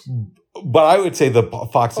networks. But I would say the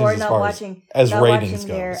Fox News as ratings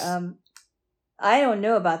goes. I don't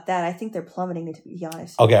know about that. I think they're plummeting, to be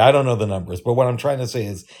honest. Okay, I don't know the numbers, but what I'm trying to say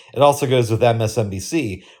is it also goes with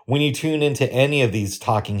MSNBC. When you tune into any of these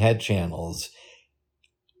talking head channels,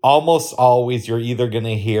 almost always you're either going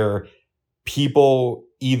to hear people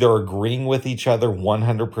either agreeing with each other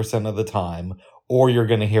 100% of the time, or you're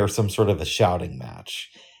going to hear some sort of a shouting match.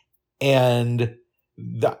 And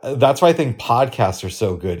that's why I think podcasts are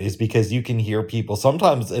so good, is because you can hear people.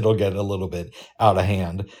 Sometimes it'll get a little bit out of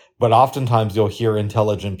hand, but oftentimes you'll hear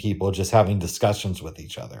intelligent people just having discussions with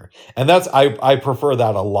each other. And I prefer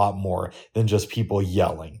that a lot more than just people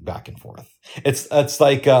yelling back and forth. It's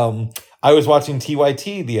like, I was watching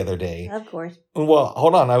TYT the other day. Of course. Well,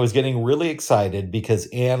 hold on. I was getting really excited because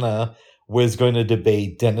Anna was going to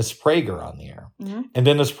debate Dennis Prager on the air. Mm-hmm. And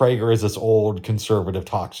Dennis Prager is this old conservative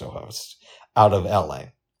talk show host out of LA.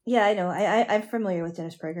 Yeah, I know. I'm familiar with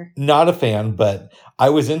Dennis Prager. Not a fan, but I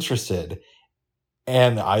was interested.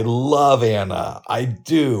 And I love Anna. I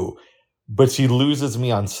do. But she loses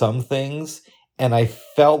me on some things. And I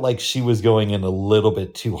felt like she was going in a little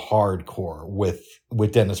bit too hardcore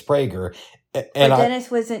with Dennis Prager. And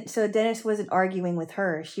Dennis wasn't arguing with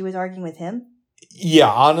her. She was arguing with him? Yeah,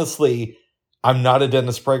 honestly, I'm not a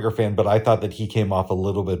Dennis Prager fan, but I thought that he came off a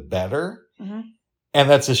little bit better. Mm-hmm. And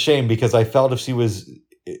that's a shame because I felt if she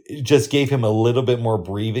just gave him a little bit more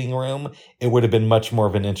breathing room, it would have been much more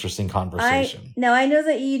of an interesting conversation. I know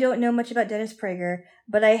that you don't know much about Dennis Prager,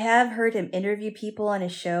 but I have heard him interview people on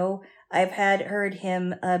his show. I've heard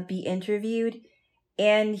him be interviewed,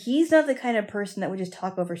 and he's not the kind of person that would just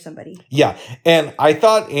talk over somebody. Yeah, and I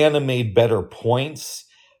thought Anna made better points,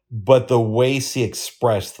 but the way she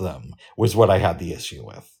expressed them was what I had the issue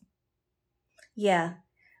with. Yeah.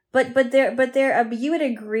 But you would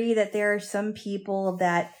agree that there are some people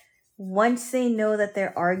that once they know that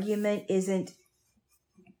their argument isn't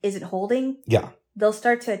holding, yeah, they'll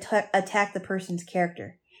start to attack the person's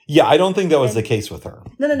character. Yeah, I don't think that was the case with her.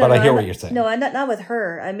 No. But I hear what you're saying. No, not with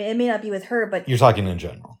her. I mean, it may not be with her, but you're talking in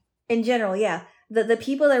general. In general, yeah. The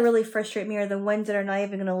people that really frustrate me are the ones that are not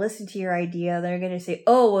even going to listen to your idea. They're going to say,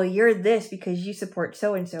 "Oh, well, you're this because you support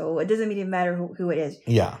so and so." It doesn't even matter who it is.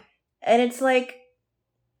 Yeah, and it's like,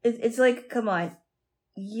 come on.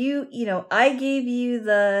 I gave you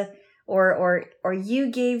the, or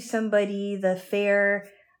you gave somebody the fair,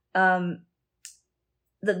 the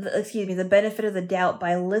benefit of the doubt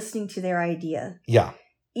by listening to their idea. Yeah.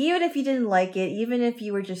 Even if you didn't like it, even if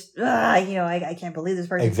you were just, I can't believe this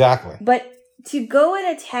person. Exactly. But to go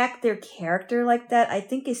and attack their character like that, I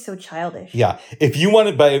think is so childish. Yeah. If you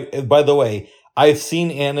want to, by the way, I've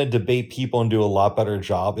seen Anna debate people and do a lot better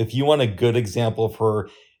job. If you want a good example of her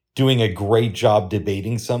doing a great job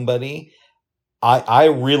debating somebody, I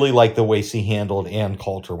really like the way she handled Ann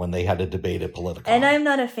Coulter when they had a debate at Politicon. And I'm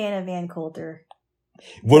not a fan of Ann Coulter.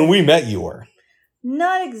 When we met, you were.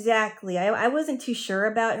 Not exactly. I wasn't too sure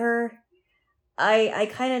about her. I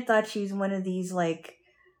kind of thought she was one of these, like,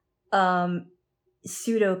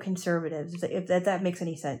 pseudo-conservatives, if that makes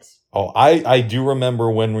any sense. Oh, I do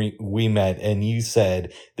remember when we met and you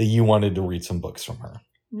said that you wanted to read some books from her.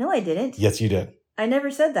 No, I didn't. Yes, you did. I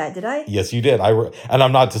never said that, did I? Yes, you did. And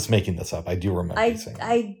I'm not just making this up. I do remember you saying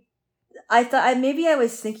that. I thought maybe I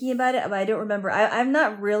was thinking about it, but I don't remember. I'm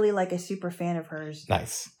not really like a super fan of hers.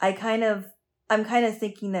 Nice. I'm kind of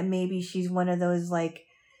thinking that maybe she's one of those like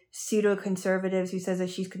pseudo conservatives who says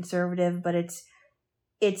that she's conservative, but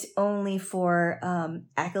it's only for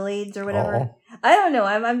accolades or whatever. Oh. I don't know.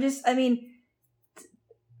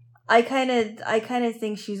 I kind of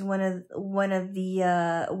think she's one of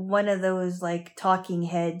those like talking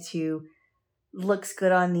heads who looks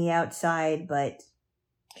good on the outside, but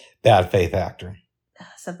bad faith actor.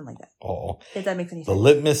 Something like that. Oh. If that makes any sense. The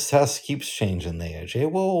litmus test keeps changing the age. It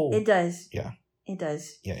will. It does. Yeah. It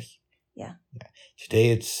does. Yeah. Yeah.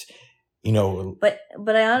 Today it's,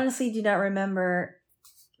 But I honestly do not remember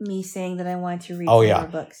me saying that I wanted to read more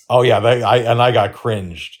books. Oh yeah. I got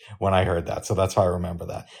cringed when I heard that. So that's how I remember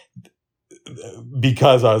that.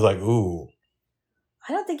 Because I was like, ooh.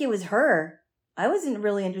 I don't think it was her. I wasn't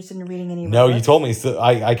really interested in reading any of her No, books. you told me. So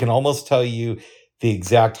I can almost tell you the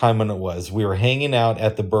exact time when it was. We were hanging out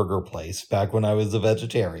at the burger place back when I was a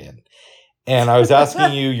vegetarian. And I was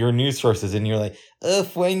asking you your news sources, and you're like, a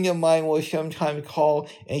friend of mine will sometimes call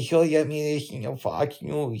and he'll get me this, Fox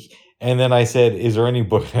News. And then I said, is there any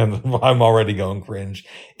book, and I'm already going cringe.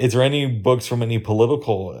 Is there any books from any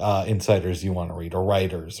political insiders you want to read, or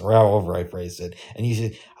writers, or however I phrased it? And you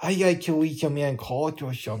said, I like to read some Ann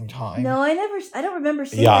Coulter sometime. No, I don't remember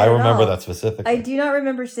saying that Yeah, I at remember all. that specifically. I do not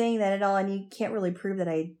remember saying that at all, and you can't really prove that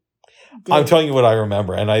I did. I'm telling you what I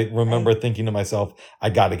remember. And I remember thinking to myself, I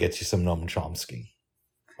got to get you some Noam Chomsky.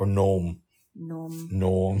 Or Noam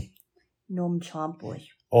Chomsky.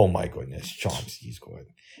 Oh my goodness, Chomsky's good.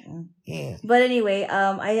 Yeah. But anyway,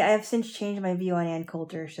 I have since changed my view on Ann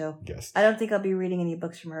Coulter, so yes. I don't think I'll be reading any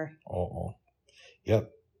books from her. Oh. Yep.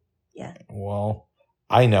 Yeah. Well,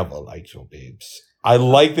 I never liked your babes. I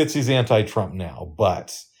like that she's anti-Trump now,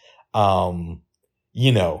 but you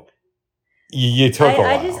took a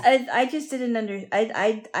while. I just didn't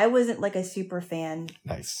I wasn't like a super fan.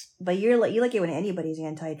 Nice. But you like it when anybody's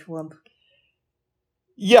anti-Trump.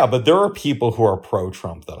 Yeah, but there are people who are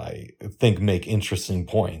pro-Trump that I think make interesting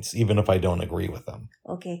points, even if I don't agree with them.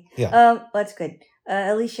 Okay. Yeah. That's good.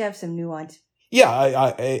 At least you have some nuance.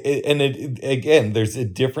 Yeah, again, there's a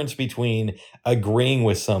difference between agreeing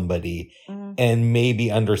with somebody and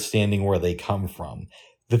maybe understanding where they come from.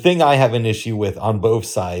 The thing I have an issue with on both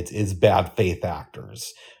sides is bad faith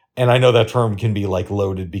actors. And I know that term can be like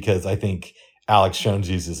loaded because I think Alex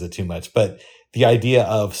Jones uses it too much, but the idea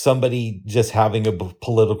of somebody just having a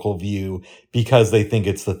political view because they think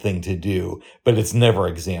it's the thing to do, but it's never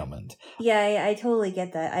examined. Yeah, I totally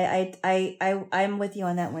get that. I'm with you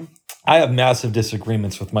on that one. I have massive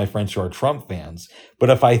disagreements with my friends who are Trump fans, but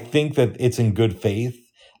if I think that it's in good faith,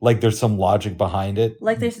 like there's some logic behind it.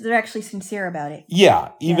 Like they're actually sincere about it.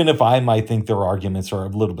 Yeah, even if I might think their arguments are a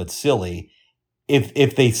little bit silly,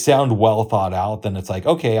 if they sound well thought out, then it's like,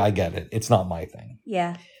 okay, I get it. It's not my thing.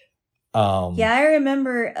 Yeah. I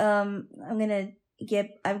remember. I'm gonna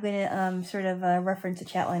sort of reference the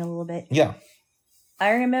chat line a little bit. Yeah. I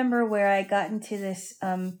remember where I got into this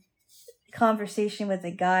conversation with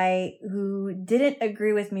a guy who didn't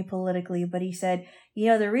agree with me politically, but he said,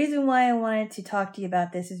 the reason why I wanted to talk to you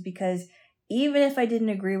about this is because even if I didn't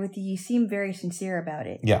agree with you, you seem very sincere about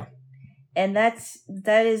it. Yeah. And that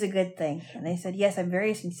is a good thing. And they said, yes, I'm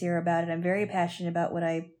very sincere about it. I'm very passionate about what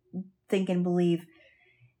I think and believe.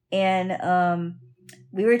 And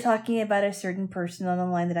we were talking about a certain person on the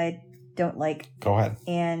line that I don't like. Go ahead.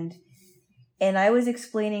 And I was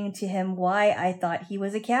explaining to him why I thought he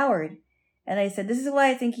was a coward. And I said, this is why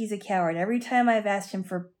I think he's a coward. Every time I've asked him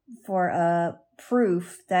for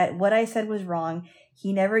proof that what I said was wrong,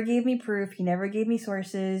 he never gave me proof. He never gave me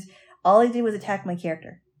sources. All he did was attack my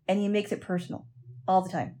character. And he makes it personal. all the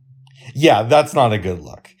time. Yeah, that's not a good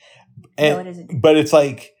look. No, it isn't. But it's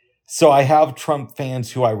like, so I have Trump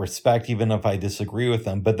fans who I respect, even if I disagree with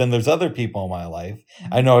them. But then there's other people in my life.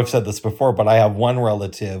 Mm-hmm. I know I've said this before, but I have one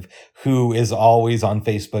relative who is always on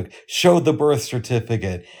Facebook, show the birth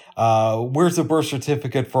certificate. Where's the birth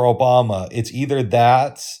certificate for Obama? It's either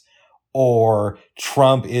that or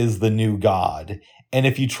Trump is the new God. And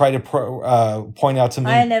if you try to point out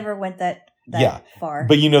something... I never went that far.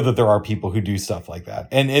 But you know that there are people who do stuff like that.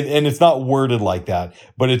 And it's not worded like that,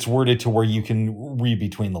 but it's worded to where you can read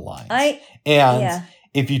between the lines.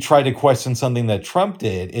 If you try to question something that Trump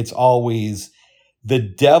did, it's always the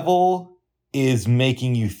devil is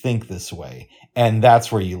making you think this way. And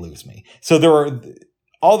that's where you lose me. So there are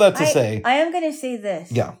all that to say. I am going to say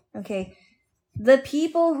this. Yeah. Okay. The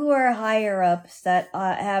people who are higher ups that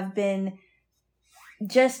have been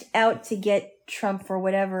just out to get Trump for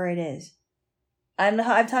whatever it is. I'm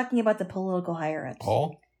talking about the political higher-ups.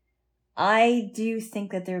 Oh? I do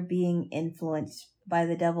think that they're being influenced by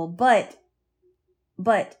the devil, but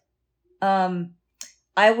I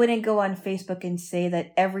wouldn't go on Facebook and say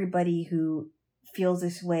that everybody who feels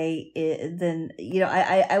this way, then,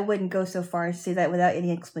 I wouldn't go so far as to say that without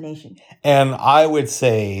any explanation. And I would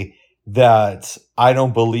say that I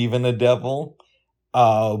don't believe in a devil,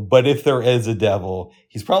 but if there is a devil,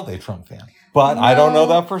 he's probably a Trump fan. But no, I don't know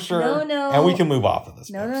that for sure. No. And we can move off of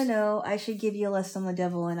this. No. I should give you a lesson on the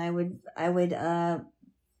devil, and I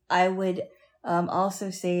would also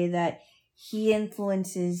say that he still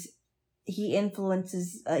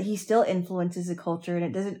influences the culture, and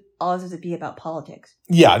it doesn't always have to be about politics.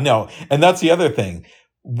 Yeah, no. And that's the other thing.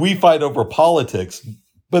 We fight over politics,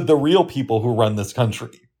 but the real people who run this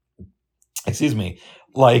country,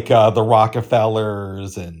 like the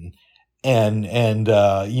Rockefellers and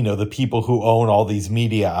the people who own all these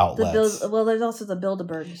media outlets. There's also the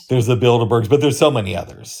Bilderbergs. There's the Bilderbergs, but there's so many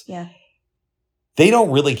others. Yeah. They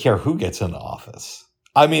don't really care who gets into office.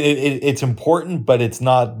 I mean, it's important, but it's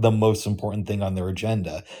not the most important thing on their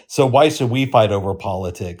agenda. So why should we fight over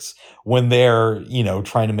politics when they're,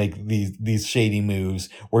 trying to make these shady moves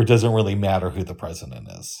where it doesn't really matter who the president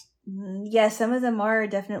is? Yeah, some of them are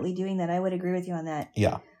definitely doing that. I would agree with you on that.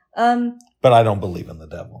 Yeah. But I don't believe in the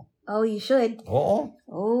devil. Oh, you should.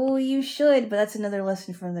 Oh, you should. But that's another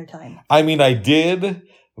lesson for another time. I mean, I did,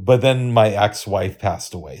 but then my ex-wife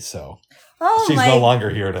passed away, so she's no longer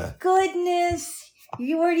here to... Goodness.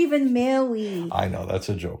 You weren't even married. I know, that's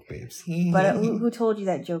a joke, babes. But who told you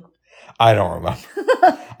that joke? I don't remember.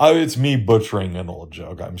 It's me butchering an old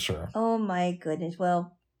joke, I'm sure. Oh, my goodness.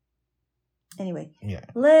 Well, anyway. Yeah.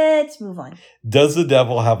 Let's move on. Does the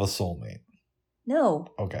devil have a soulmate? No.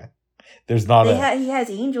 Okay. There's not he has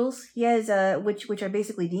angels. He has which are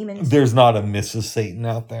basically demons. There's not a Mrs. Satan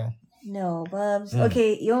out there. No, Bubs.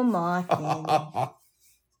 Okay, you're mocking.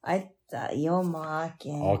 I thought you're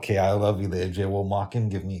mocking. Okay, I love you there, Jay. Well, mocking,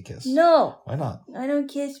 give me a kiss. No. Why not? I don't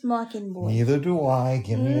kiss mocking boys. Neither do I.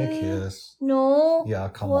 Give me a kiss. No. Yeah,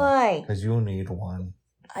 come on. Why? Because you need one.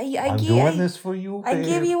 I'm doing this for you, babe. I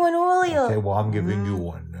gave you one earlier. Okay, well, I'm giving you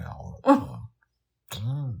one now.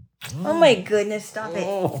 Oh my goodness, stop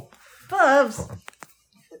it. Bubs.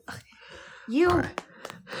 You.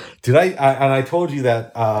 Did I told you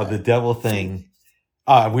that the devil thing,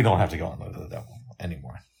 we don't have to go on with the devil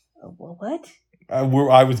anymore. What? I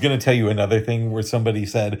was going to tell you another thing where somebody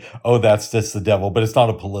said, oh, that's just the devil, but it's not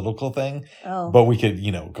a political thing. Oh. But we could,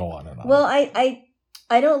 go on and on. Well, I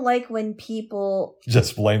don't like when people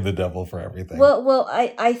just blame the devil for everything. Well,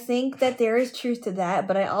 I think that there is truth to that,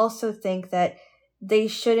 but I also think that they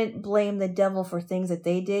shouldn't blame the devil for things that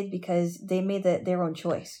they did because they made their own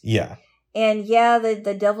choice. Yeah. And yeah,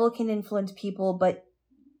 the devil can influence people, but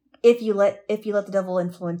if you let the devil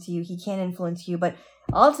influence you, he can influence you. But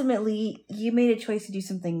ultimately, you made a choice to do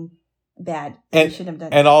something bad. You shouldn't have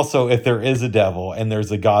done. And also, if there is a devil and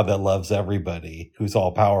there's a God that loves everybody, who's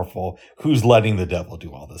all powerful, who's letting the devil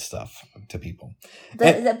do all this stuff to people?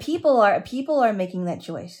 The people are making that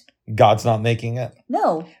choice. God's not making it?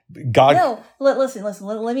 No. God. No. Listen.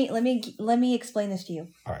 Let me explain this to you.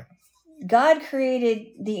 All right. God created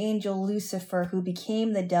the angel Lucifer, who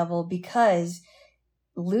became the devil because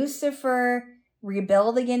Lucifer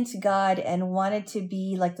rebelled against God and wanted to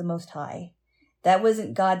be like the Most High. That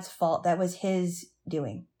wasn't God's fault. That was his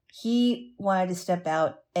doing. He wanted to step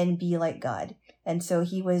out and be like God. And so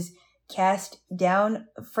he was cast down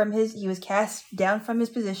from his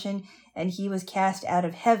position, and he was cast out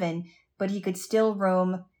of heaven, but he could still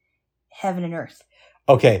roam heaven and earth.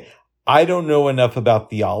 Okay. I don't know enough about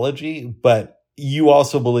theology, but you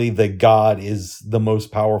also believe that God is the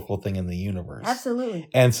most powerful thing in the universe. Absolutely.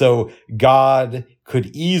 And so God could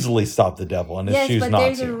easily stop the devil and choose not to. Yes, but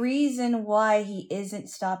there's a reason why he isn't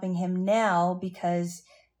stopping him now, because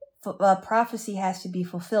prophecy has to be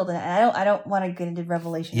fulfilled. And I don't want to get into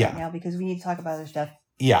Revelation right now because we need to talk about other stuff.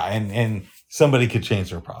 Yeah, and somebody could change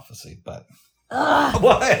their prophecy, but...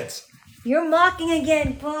 What? You're mocking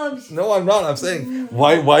again, Bubs. No, I'm not. I'm saying,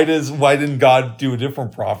 why didn't God do a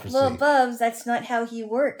different prophecy? Well, Bubs, that's not how he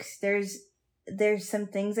works. There's some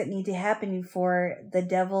things that need to happen before the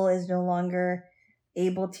devil is no longer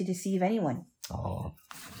able to deceive anyone. Oh.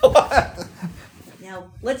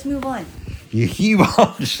 Now, let's move on.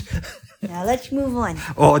 Now, let's move on.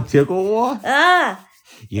 Oh, tickle.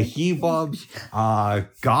 You see, Bubs,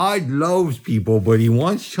 God loves people, but he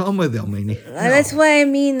wants some of them. And that's why I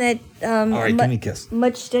mean that all right, give me a kiss.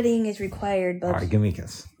 Much studying is required, Bubs. All right, give me a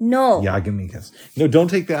kiss. No. Yeah, give me a kiss. No, don't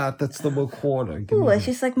take that. That's the recorder. Ooh, it's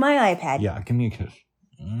just like my iPad. Yeah, give me a kiss.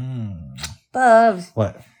 Bubs.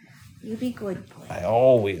 What? You be good, boy. I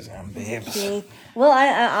always am, babes. Okay. Well,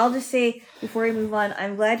 I'll just say, before we move on,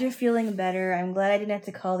 I'm glad you're feeling better. I'm glad I didn't have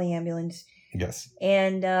to call the ambulance. Yes.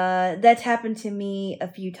 And that's happened to me a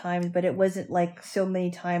few times, but it wasn't like so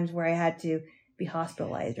many times where I had to be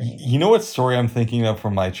hospitalized or anything. You know what story I'm thinking of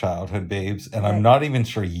from my childhood, babes? And I'm not even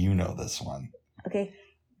sure you know this one. Okay.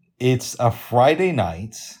 It's a Friday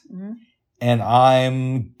night, and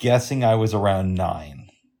I'm guessing I was around 9.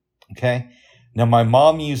 Okay? Now, my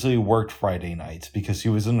mom usually worked Friday nights because she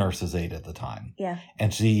was a nurse's aide at the time. Yeah.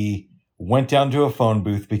 And she went down to a phone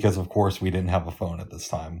booth because, of course, we didn't have a phone at this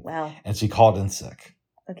time. Wow. And she called in sick.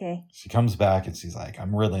 Okay. She comes back and she's like,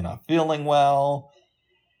 I'm really not feeling well.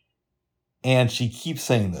 And she keeps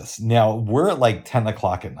saying this. Now, we're at like 10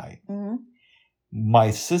 o'clock at night. Mm-hmm.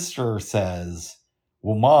 My sister says,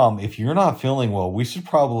 well, Mom, if you're not feeling well, we should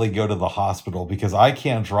probably go to the hospital because I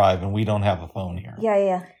can't drive and we don't have a phone here.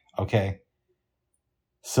 Yeah. Okay.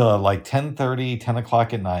 So like 10:30, 10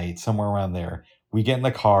 o'clock at night, somewhere around there, we get in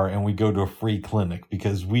the car and we go to a free clinic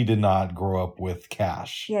because we did not grow up with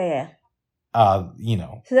cash. Yeah. You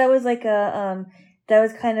know. So that was like that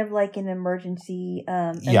was kind of like an emergency,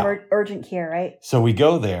 urgent care, right? So we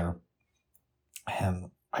go there,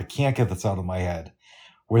 and I can't get this out of my head.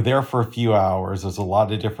 We're there for a few hours. There's a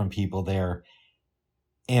lot of different people there.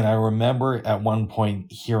 And I remember at one point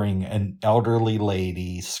hearing an elderly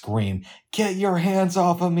lady scream, "Get your hands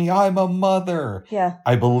off of me. I'm a mother." Yeah.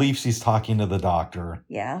 I believe she's talking to the doctor.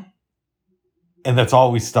 Yeah. And that's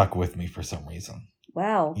always stuck with me for some reason.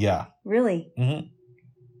 Wow. Yeah. Really? Mm-hmm.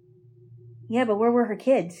 Yeah, but where were her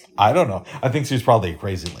kids? I don't know. I think she was probably a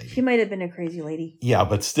crazy lady. She might have been a crazy lady. Yeah,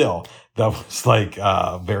 but still, that was like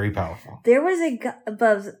very powerful. There was a guy,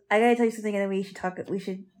 Bubs, I gotta tell you something, and then we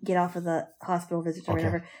should get off of the hospital visits or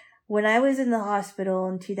whatever. When I was in the hospital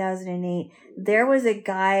in 2008, there was a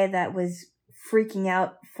guy that was freaking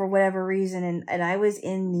out for whatever reason, and I was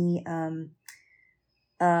in the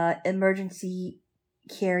emergency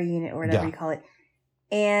care unit or whatever you call it.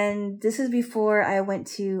 And this is before I went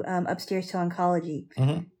to upstairs to oncology.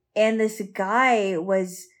 Mm-hmm. And this guy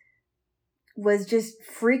was just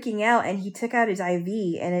freaking out, and he took out his IV,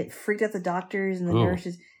 and it freaked out the doctors and the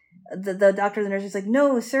nurses. The doctor and the nurse was like,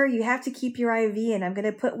 "No, sir, you have to keep your IV, and I'm going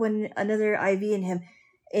to put another IV in him,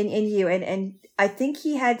 in you." And I think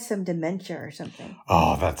he had some dementia or something.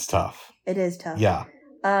 Oh, that's tough. It is tough. Yeah.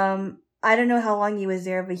 I don't know how long he was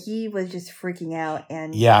there, but he was just freaking out.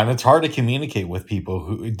 And it's hard to communicate with people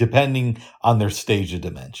who, depending on their stage of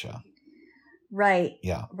dementia. Right.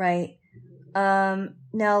 Yeah. Right.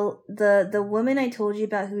 Now the woman I told you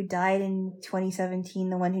about who died in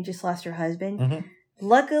 2017, the one who just lost her husband,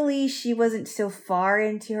 luckily she wasn't so far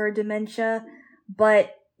into her dementia,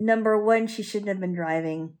 but number one, she shouldn't have been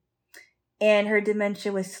driving. And her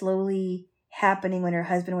dementia was slowly happening when her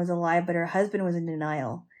husband was alive, but her husband was in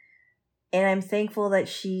denial. And I'm thankful that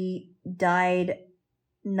she died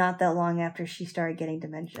not that long after she started getting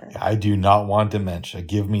dementia. I do not want dementia.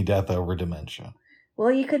 Give me death over dementia.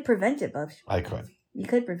 Well, you could prevent it, Bubs. I could. You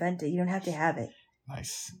could prevent it. You don't have to have it.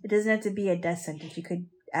 Nice. It doesn't have to be a death sentence. You could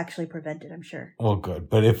actually prevent it, I'm sure. Well, good.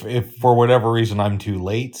 But if for whatever reason I'm too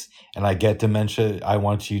late and I get dementia, I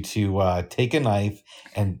want you to take a knife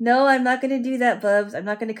and... No, I'm not going to do that, Bubs. I'm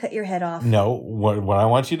not going to cut your head off. No, what I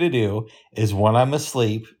want you to do is when I'm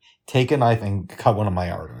asleep, take a knife and cut one of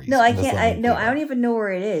my arteries. No, I can't. I don't even know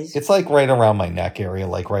where it is. It's like right around my neck area,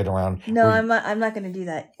 like right around. No, I'm not going to do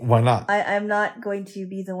that. Why not? I'm not going to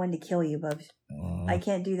be the one to kill you, Bubs. I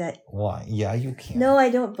can't do that. Why? Yeah, you can. No, I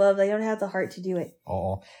don't, Bubs. I don't have the heart to do it.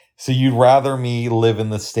 Oh, So you'd rather me live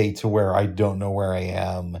in the state to where I don't know where I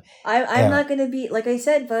am. I'm not going to be, like I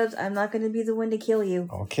said, Bubs, I'm not going to be the one to kill you.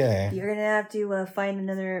 Okay. You're going to have to find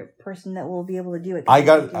another person that will be able to do it. I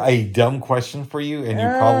got a dumb question for you, and you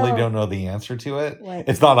probably don't know the answer to it. What?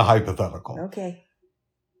 It's not a hypothetical. Okay.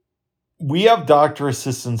 We have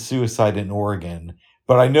doctor-assisted suicide in Oregon,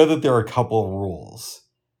 but I know that there are a couple of rules.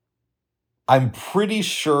 I'm pretty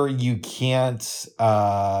sure you can't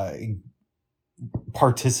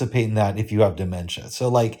participate in that if you have dementia. So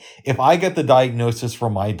like if I get the diagnosis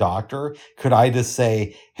from my doctor, could I just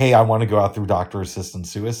say, hey, I want to go out through doctor-assisted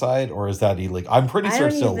suicide, or is that illegal? I'm pretty sure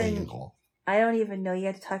it's still illegal. I don't even know. You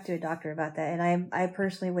have to talk to a doctor about that, and I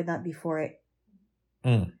personally would not be for it.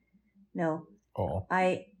 No. Oh.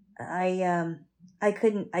 I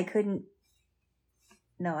couldn't.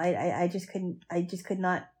 No, I just couldn't. I just could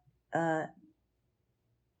not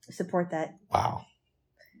support that. Wow.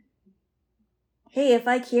 Hey, if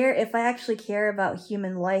I actually care about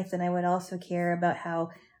human life, then I would also care about how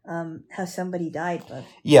somebody died. But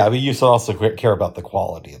yeah, but you should also care about the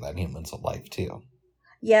quality of that human's life too.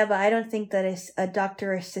 Yeah, but I don't think that a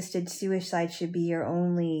doctor-assisted suicide should be your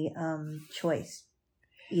only choice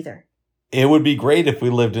either. It would be great if we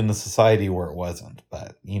lived in a society where it wasn't,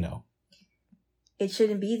 but it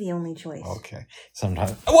shouldn't be the only choice. Okay.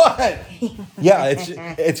 Sometimes what? Yeah,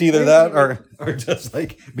 it's either that or just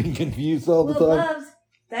like being confused all the time. Loves,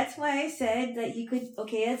 that's why I said that you could.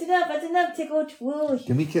 Okay, that's enough. Tickle. Whoa.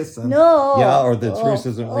 Give me a kiss then. No. Yeah, or the truth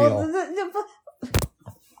isn't real.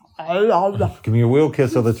 Give me a wheel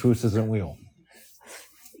kiss or the truth isn't real.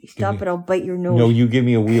 Stop it! I'll bite your nose. No, you give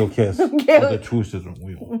me a wheel kiss or the truth isn't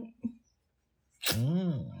real.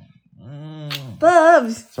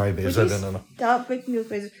 Bubs. Sorry, babe. No. Stop making those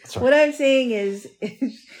faces. What I'm saying is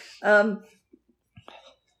I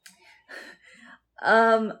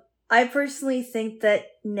personally think that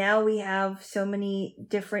now we have so many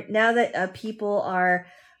different. Now that people are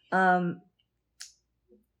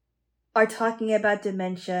talking about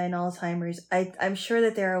dementia and Alzheimer's, I'm sure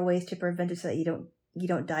that there are ways to prevent it so that you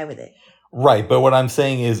don't die with it. Right, but what I'm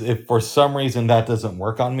saying is, if for some reason that doesn't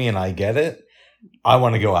work on me, and I get it. I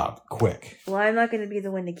want to go out quick. Well, I'm not going to be the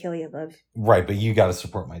one to kill you, Bubs. Right, but you got to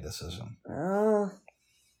support my decision. Oh.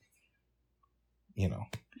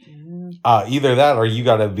 Either that or you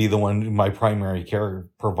got to be the one, my primary care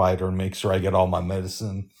provider, and make sure I get all my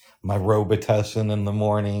medicine, my Robitussin in the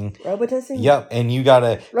morning. Robitussin? Yep, and you got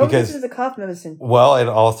to... Robitussin is a cough medicine. Well, it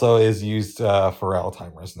also is used for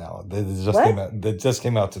Alzheimer's now. It just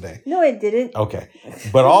came out today. No, it didn't. Okay.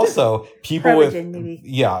 But also, people with... maybe.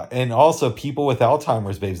 Yeah, and also people with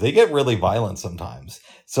Alzheimer's, babes, they get really violent sometimes.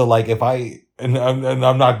 So, like, if I... And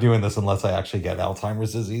I'm not doing this unless I actually get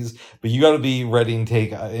Alzheimer's disease, but you got to be ready and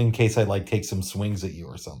take, in case I take some swings at you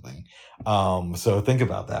or something. So think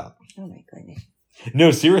about that. Oh my goodness.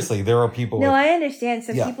 No, seriously, there are people. No, I understand.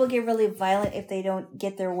 Some people get really violent if they don't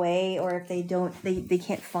get their way, or if they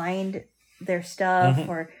can't find their stuff,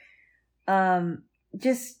 or or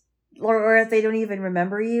if they don't even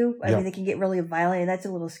remember you. I mean, they can get really violent, and that's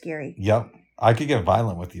a little scary. Yep, I could get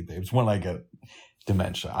violent with you, babes, when I get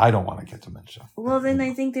dementia. I don't want to get dementia. Well, then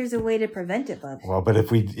I think there's a way to prevent it, Bubs. Well, but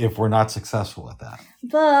if we're not successful at that,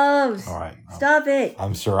 Bubs, all right, stop it.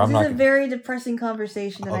 I'm sure I'm not. This is a very depressing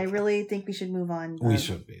conversation, and I really think we should move on. We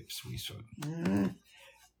should, babes. We should.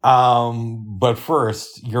 But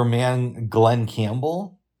first, your man Glenn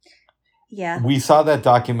Campbell. Yeah, we saw that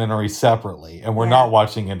documentary separately, and we're not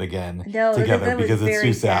watching it again together because it's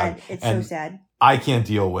too sad. It's so sad. I can't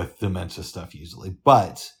deal with dementia stuff usually,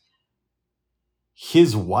 but.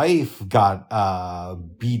 His wife got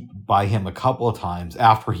beat by him a couple of times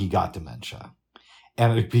after he got dementia.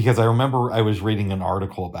 And because I remember I was reading an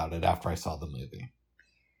article about it after I saw the movie.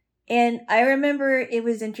 And I remember it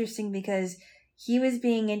was interesting because he was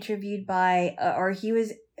being interviewed by, or he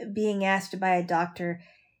was being asked by a doctor,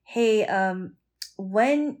 hey,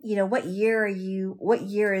 what year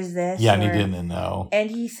is this? Yeah, and he didn't know.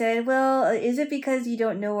 And he said, well, is it because you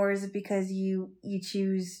don't know, or is it because you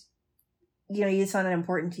choose... it's not that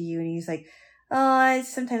important to you. And he's like,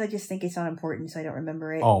 sometimes I just think it's not important, so I don't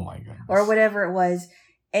remember it. Oh my goodness. Or whatever it was.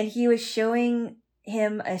 And he was showing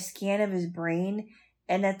him a scan of his brain,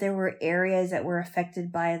 and that there were areas that were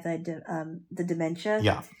affected by the dementia.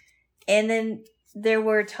 Yeah. And then there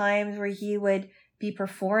were times where he would be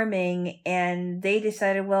performing, and they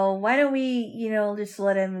decided, well, why don't we, just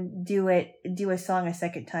let him do a song a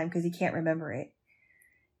second time, because he can't remember it.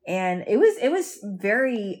 And it was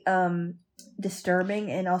very disturbing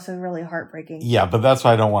and also really heartbreaking. Yeah, but that's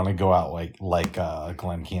why I don't want to go out like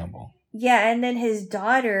Glenn Campbell. Yeah, and then his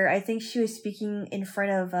daughter, I think she was speaking in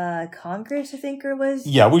front of Congress, I think, or was.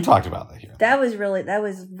 Yeah, we talked about that here. That was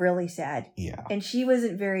really sad. Yeah. And she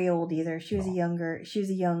wasn't very old either. She was a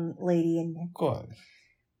young lady. And good.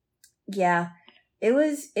 Yeah. It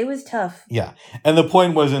was tough. Yeah. And the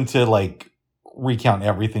point wasn't to like recount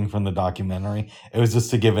everything from the documentary. It was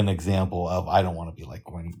just to give an example of I don't want to be like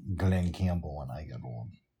Glenn Campbell when I get old.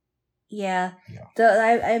 Yeah.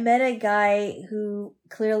 I met a guy who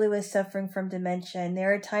clearly was suffering from dementia, and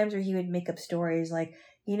there are times where he would make up stories like,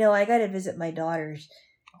 I got to visit my daughters.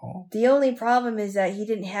 Oh. The only problem is that he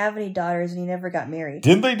didn't have any daughters and he never got married.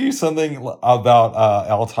 Didn't they do something about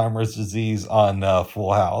Alzheimer's disease on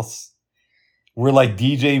Full House? Where like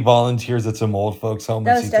DJ volunteers at some old folks home.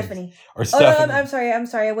 That was Stephanie. Stephanie. No, I'm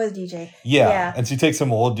sorry. It was DJ. Yeah. And she takes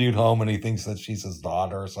some old dude home and he thinks that she's his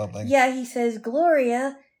daughter or something. Yeah, he says,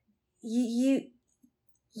 Gloria, you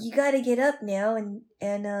got to get up now, and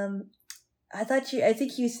I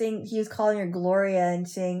think he was calling her Gloria and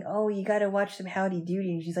saying, oh, you got to watch some Howdy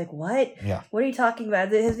Doody, and she's like, what? Yeah. What are you talking about?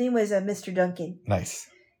 His name was Mr. Duncan. Nice.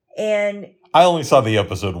 And I only saw the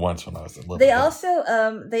episode once when I was a little. They also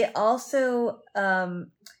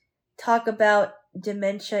talk about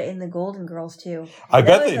dementia in the Golden Girls too. I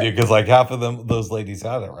bet they do, because like half of those ladies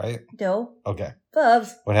had it, right? No. Okay.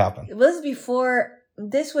 Bubs. What happened? It was before.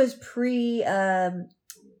 This was pre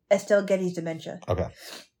Estelle Getty's dementia. Okay.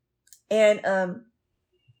 And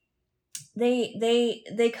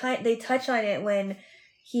they touch on it when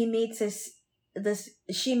he meets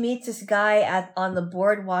she meets this guy on the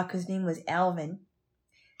boardwalk whose name was Alvin.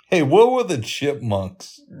 Hey, what were the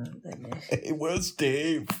Chipmunks? Oh, goodness. Hey, where's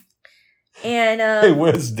Dave? And hey,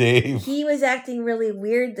 where's Dave? He was acting really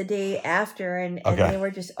weird the day after, and they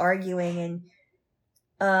were just arguing.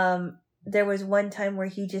 And there was one time where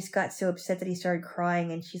he just got so upset that he started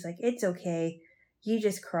crying, and she's like, "It's okay, you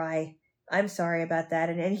just cry. I'm sorry about that."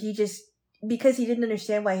 And he just, because he didn't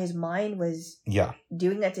understand why his mind was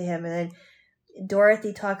doing that to him, and then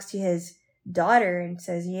Dorothy talks to his daughter and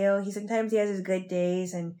says, he sometimes he has his good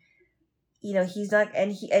days, and he's not,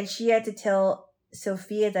 and she had to tell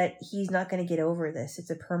Sophia that he's not going to get over this. It's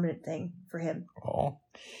a permanent thing for him. Oh,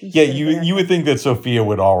 yeah. You would think that Sophia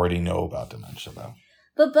would already know about dementia, though.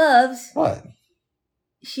 But Bubs, what?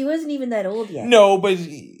 She wasn't even that old yet. No, but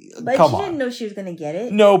come on. She didn't know she was going to get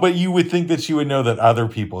it. No, but you would think that she would know that other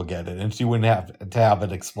people get it, and she wouldn't have to have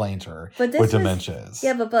it explained to her what dementia is.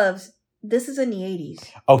 Yeah, but Bubs, this is in the 80s.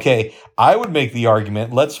 Okay, I would make the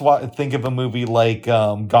argument. Let's think of a movie like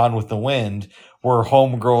Gone with the Wind, where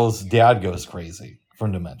Homegirl's dad goes crazy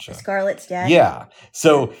from dementia. Scarlett's dad? Yeah.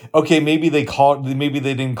 So, okay, maybe they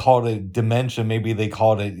didn't call it dementia. Maybe they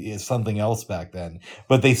called it something else back then.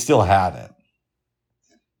 But they still had it.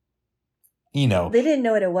 They didn't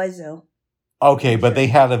know what it was, though. Okay, but they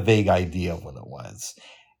had a vague idea of what it was.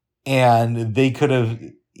 And they could have,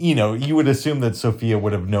 you would assume that Sophia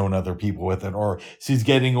would have known other people with it, or she's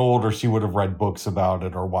getting old, or she would have read books about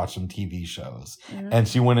it or watched some TV shows. Mm-hmm. And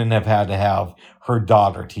she wouldn't have had to have her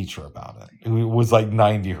daughter teach her about it, who was like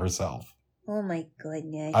 90 herself. Oh my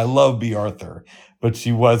goodness. I love B. Arthur, but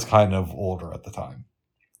she was kind of older at the time,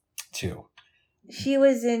 too. She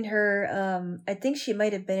was in her, I think she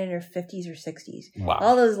might have been in her 50s or 60s. Wow.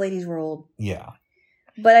 All those ladies were old. Yeah.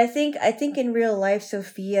 But I think in real life,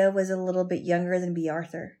 Sophia was a little bit younger than B.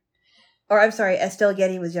 Arthur. Or, I'm sorry, Estelle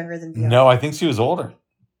Getty was younger than B. Arthur. No, I think she was older.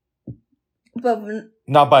 But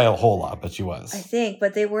not by a whole lot, but she was. I think,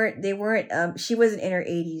 but they weren't, she wasn't in her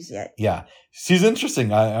 80s yet. Yeah. She's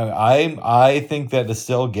interesting. I think that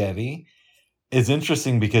Estelle Getty is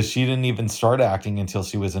interesting because she didn't even start acting until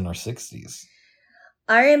she was in her 60s.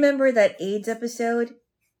 I remember that AIDS episode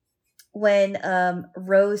when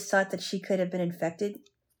Rose thought that she could have been infected.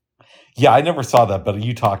 Yeah, I never saw that, but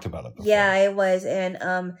you talked about it before. Yeah, it was.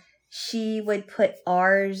 And she would put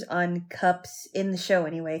R's on cups in the show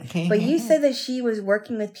anyway. But you said that she was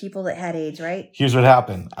working with people that had AIDS, right? Here's what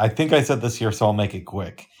happened. I think I said this here, so I'll make it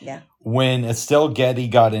quick. Yeah. When Estelle Getty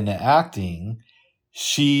got into acting,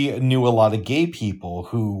 she knew a lot of gay people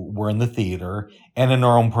who were in the theater and in her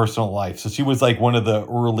own personal life. So she was like one of the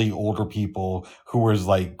early older people who was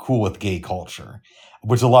like cool with gay culture,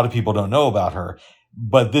 which a lot of people don't know about her.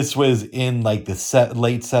 But this was in like the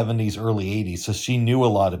late 70s, early 80s. So she knew a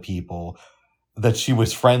lot of people that she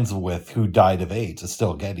was friends with who died of AIDS.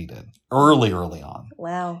 Estelle Getty did early on.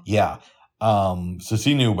 Wow. Yeah. So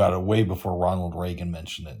she knew about it way before Ronald Reagan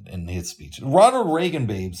mentioned it in his speech. Ronald Reagan,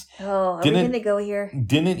 babes. Oh, are we going to go here?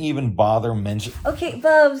 Didn't even bother mention. Okay,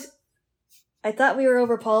 Bubs. I thought we were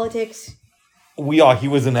over politics. We are. He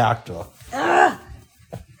was an actor. Ah!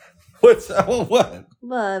 What's that? What?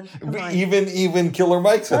 Bubs, come on. Even Killer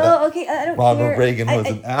Mike said that. Oh, okay. I don't Ronald care. Reagan was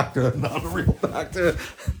an actor, not a real actor.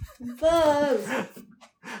 Bubs.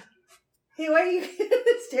 Hey, why are you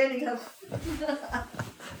standing up?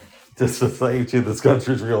 Just to say to this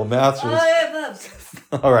country's real masters. Oh, yeah, Bubs.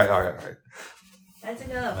 All right.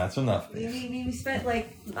 That's enough. We spent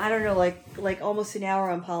I don't know, like almost an hour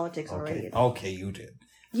on politics already. Okay, you did.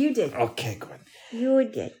 You did. Okay, good. You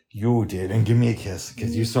did. You did, and give me a kiss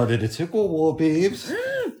because you started a tickle wall, babes.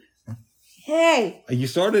 Hey. You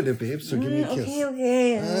started it, babes. So give me a kiss.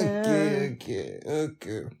 Okay.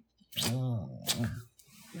 Okay.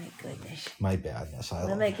 My goodness. My badness. What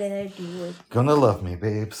am I gonna do? Gonna love me,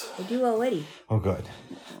 babes. I do already. Oh, good.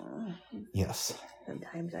 Yes.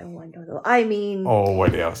 Sometimes I wonder, though. I mean... Oh,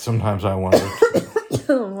 what else? Sometimes I wonder.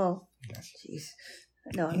 Oh, yes. Jeez.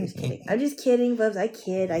 No, I'm just kidding. I'm just kidding, Bubs. I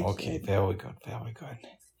kid. Okay, very good.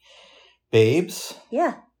 Babes?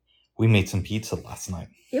 Yeah. We made some pizza last night.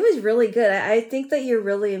 It was really good. I think that you're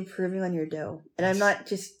really improving on your dough. And I'm not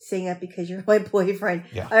just saying that because you're my boyfriend.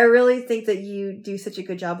 Yeah. I really think that you do such a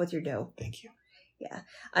good job with your dough. Thank you. Yeah.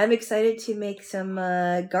 I'm excited to make some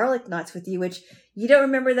garlic knots with you, which you don't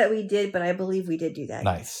remember that we did, but I believe we did do that.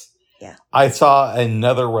 Nice. Yeah. I saw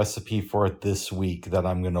another recipe for it this week that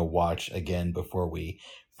I'm going to watch again before we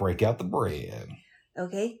break out the bread.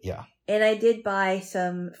 Okay. Yeah. And I did buy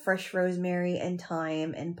some fresh rosemary and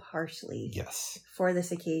thyme and parsley. Yes. For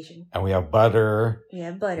this occasion. And we have butter.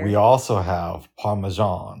 We also have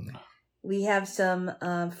Parmesan. We have some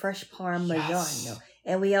fresh Parmesan. Yes. No.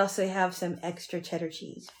 And we also have some extra cheddar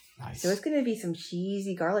cheese. Nice. So it's going to be some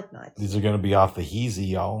cheesy garlic knots. These are going to be off the heezy,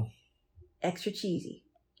 y'all. Extra cheesy.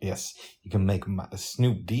 Yes. You can make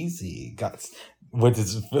Snoop Deezy.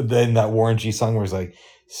 Then that Warren G song where it's like,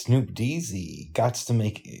 Snoop Deezy gots to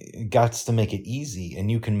make it easy, and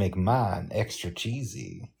you can make mine extra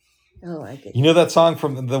cheesy. Oh, I get. You know that song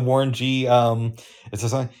from the Warren G? It's a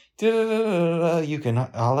song. You can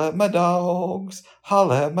holla at my dogs.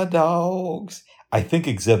 I think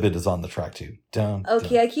Exhibit is on the track too.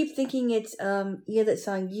 Okay, I keep thinking it's that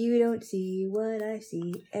song. You don't see what I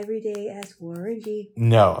see every day. Ask Warren G.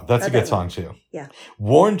 No, that's a good song too. Yeah,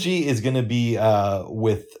 Warren G is going to be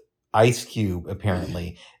with Ice Cube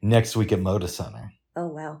apparently next week at Moda Center. Oh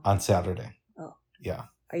wow! On Saturday. Oh yeah.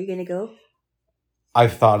 Are you going to go?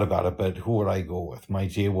 I've thought about it, but who would I go with? My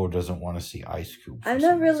J-Wo doesn't want to see Ice Cube. I'm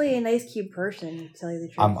not really an Ice Cube person, to tell you the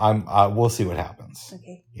truth. We'll see what happens.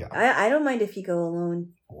 Okay. Yeah. I don't mind if you go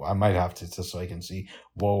alone. I might have to just so I can see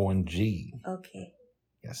Warren G. Okay.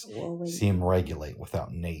 Yes. See him regulate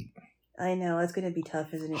without Nate. I know it's going to be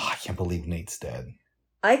tough, isn't it? I can't believe Nate's dead.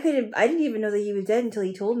 I didn't even know that he was dead until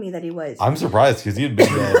he told me that he was. I'm surprised because he had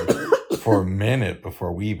been dead for a minute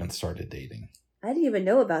before we even started dating. I didn't even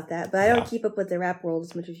know about that, but I don't keep up with the rap world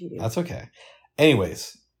as much as you do. That's okay.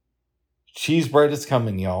 Anyways, cheese bread is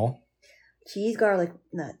coming, y'all. Cheese, garlic,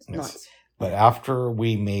 nuts. Yes. Nuts. But after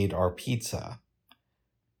we made our pizza,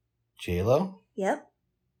 J-Lo? Yep.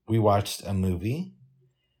 We watched a movie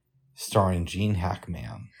starring Gene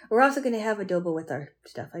Hackman. We're also going to have adobo with our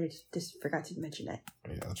stuff. I just forgot to mention that.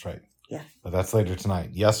 Yeah, that's right. Yeah. But that's later tonight.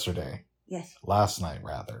 Yesterday. Yes. Last night,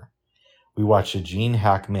 rather. We watched a Gene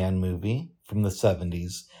Hackman movie from the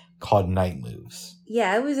 70s called Night Moves.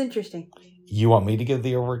 Yeah, it was interesting. You want me to give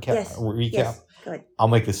the recap? Yes. Yes. Go ahead. I'll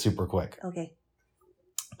make this super quick. Okay.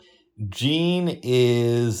 Gene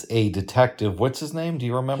is a detective. What's his name? Do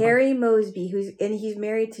you remember? Harry Mosby, he's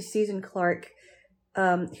married to Susan Clark,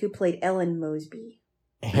 who played Ellen Mosby.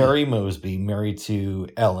 Harry Mosby, married to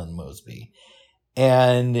Ellen Mosby.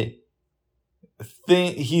 And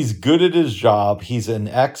he's good at his job. He's an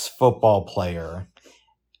ex-football player.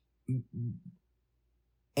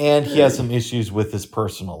 And he has some issues with his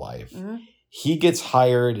personal life. Mm-hmm. He gets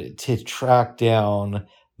hired to track down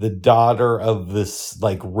the daughter of this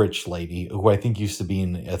rich lady who I think used to be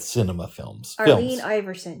in cinema films. Arlene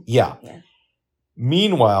Iverson. Yeah.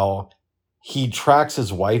 Meanwhile, he tracks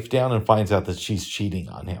his wife down and finds out that she's cheating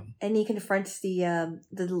on him. And he confronts the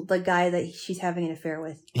guy that she's having an affair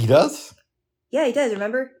with. He does? Yeah, he does,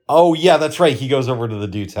 remember? Oh, yeah, that's right. He goes over to the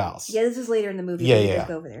dude's house. Yeah, this is later in the movie. Yeah.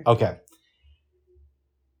 Go over there. Okay.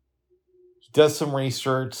 He does some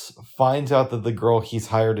research, finds out that the girl he's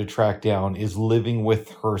hired to track down is living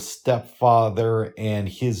with her stepfather and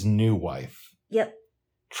his new wife. Yep.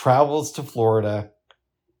 Travels to Florida,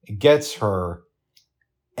 gets her,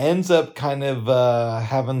 ends up kind of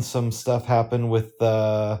having some stuff happen with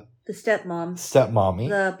the stepmommy.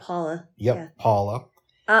 The Paula. Yep, yeah. Paula.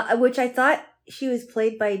 Which I thought she was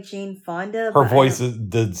played by Jane Fonda. Her voice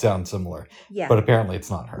did sound similar. Yeah. But apparently it's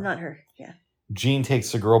not her. Not her, yeah. Gene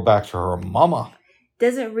takes the girl back to her mama.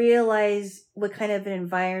 doesn't realize what kind of an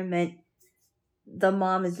environment the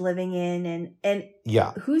mom is living in, and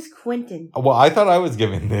yeah. Who's Quentin? Well, I thought I was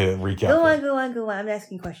giving the recap. Go on. I'm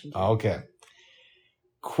asking questions. Okay.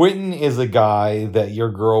 Quentin is a guy that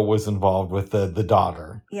your girl was involved with, the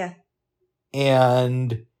daughter. Yeah.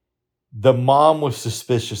 And the mom was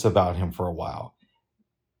suspicious about him for a while.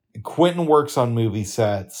 Quentin works on movie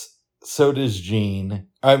sets. So does Jean.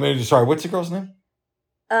 Sorry, what's the girl's name?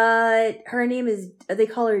 Her name is, they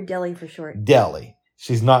call her Deli for short. Deli.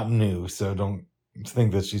 She's not new, so don't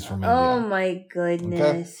think that she's from India. Oh my goodness.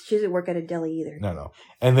 Okay? She doesn't work at a deli either. No.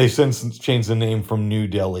 And they've since changed the name from New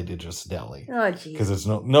Delhi to just Deli. Oh, jeez. Because it's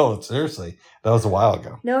no, seriously. That was a while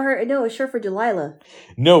ago. No, it's short for Delilah.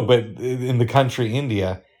 No, but in the country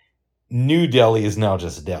India, New Delhi is now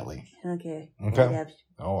just Delhi. Okay.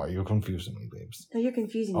 Oh, are you confusing me, babes? No, you're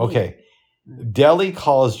confusing me. Okay. Deli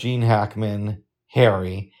calls Gene Hackman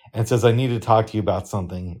Harry and says, I need to talk to you about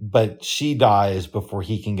something. But she dies before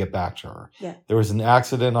he can get back to her. Yeah. There was an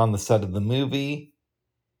accident on the set of the movie.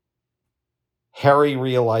 Harry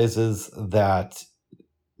realizes that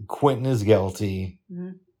Quentin is guilty.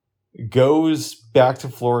 Mm-hmm. Goes back to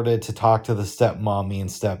Florida to talk to the stepmommy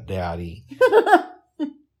and stepdaddy.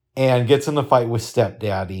 And gets in a fight with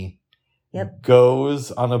stepdaddy. Yep.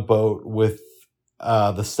 Goes on a boat with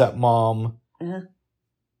the stepmom. Uh-huh.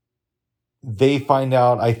 They find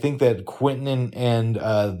out, I think that Quentin and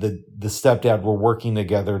the stepdad were working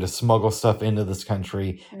together to smuggle stuff into this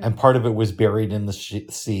country, and part of it was buried in the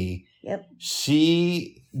sea. Yep.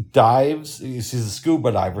 She dives. She's a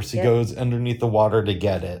scuba diver. She goes underneath the water to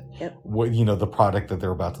get it. Yep. The product that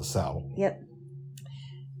they're about to sell. Yep.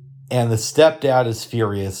 And the stepdad is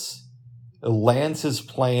furious, lands his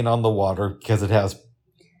plane on the water because it has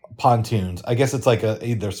pontoons. I guess it's like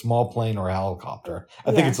either a small plane or a helicopter.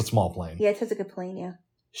 I think it's a small plane. Yeah, it sounds like a plane, yeah.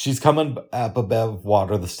 She's coming up above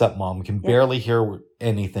water. The stepmom can barely hear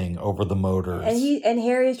anything over the motors. And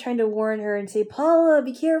Harry's trying to warn her and say, Paula,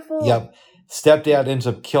 be careful. Yep. Stepdad ends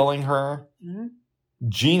up killing her. Mm-hmm.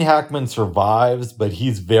 Gene Hackman survives, but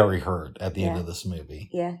he's very hurt at the end of this movie.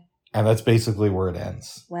 Yeah. And that's basically where it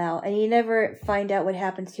ends. Wow. And you never find out what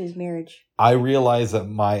happens to his marriage. I realize that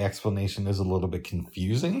my explanation is a little bit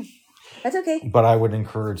confusing. That's okay. But I would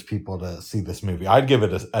encourage people to see this movie. I'd give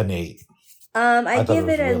it an 8. I give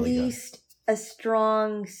it at least a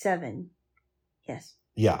strong 7. Yes.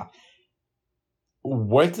 Yeah.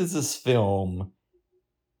 What does this film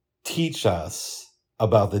teach us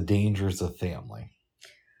about the dangers of family?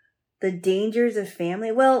 The dangers of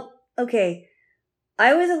family? Well, okay.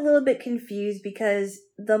 I was a little bit confused because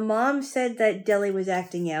the mom said that Deli was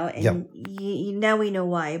acting out, and now we know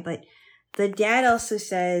why. But the dad also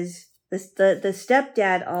says, the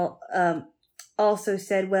stepdad also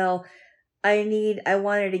said, well, I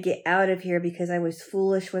want her to get out of here because I was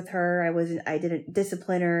foolish with her. I didn't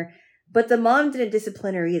discipline her, but the mom didn't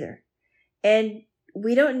discipline her either. And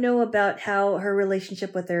we don't know about how her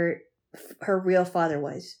relationship with her real father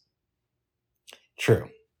was. True.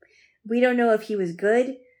 We don't know if he was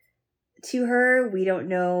good to her. We don't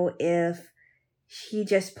know if he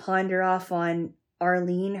just pawned her off on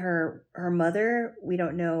Arlene, her mother. We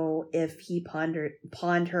don't know if he pawned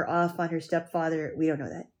her off on her stepfather. We don't know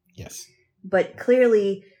that. Yes. But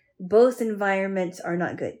clearly, both environments are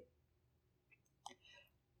not good.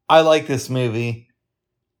 I like this movie.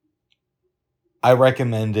 I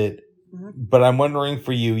recommend it. Mm-hmm. But I'm wondering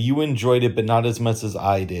for you, you enjoyed it, but not as much as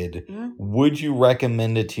I did. Mm-hmm. Would you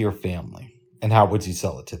recommend it to your family? And how would you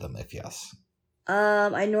sell it to them if yes?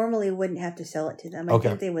 I normally wouldn't have to sell it to them. I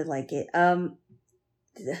think they would like it.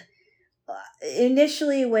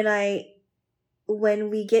 Initially, when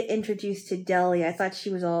we get introduced to Deli, I thought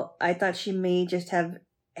she may just have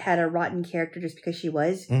had a rotten character just because she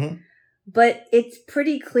was. Mm-hmm. But it's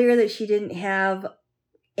pretty clear that she didn't have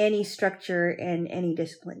any structure and any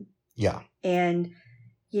discipline. Yeah. And,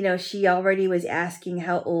 she already was asking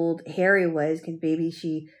how old Harry was because maybe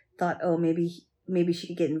she thought, oh, maybe she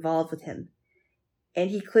could get involved with him. And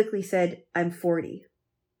he quickly said, I'm 40.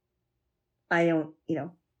 I don't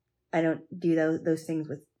do those things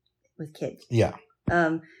with kids. Yeah.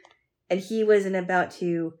 And he wasn't about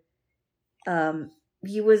to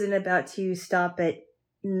stop at,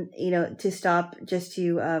 to stop just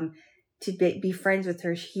to be friends with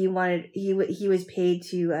her. He was paid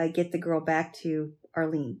to get the girl back to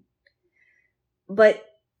Arlene. But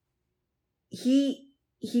he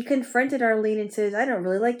confronted Arlene and says, I don't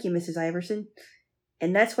really like you, Mrs. Iverson.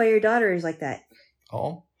 And that's why your daughter is like that.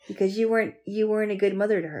 Oh. Because you weren't a good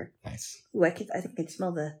mother to her. Nice. Ooh, I think I can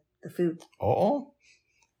smell the food. Oh.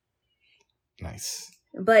 Nice.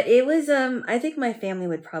 But it was I think my family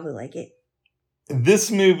would probably like it.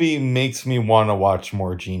 this movie makes me want to watch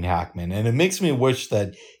more Gene Hackman, and it makes me wish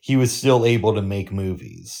that he was still able to make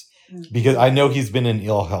movies, because I know he's been in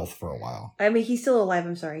ill health for a while. I mean, he's still alive.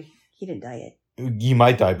 I'm sorry. He didn't die yet. He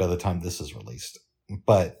might die by the time this is released,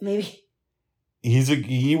 but maybe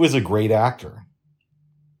he was a great actor.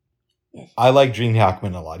 Yes. I like Gene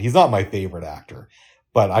Hackman a lot. He's not my favorite actor,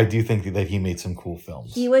 but I do think that he made some cool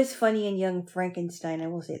films. He was funny in Young Frankenstein, I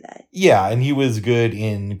will say that. Yeah, and he was good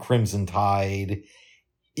in Crimson Tide.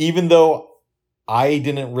 Even though I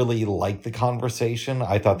didn't really like The Conversation,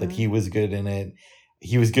 I thought that he was good in it.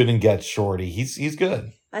 He was good in Get Shorty. He's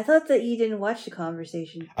good. I thought that you didn't watch The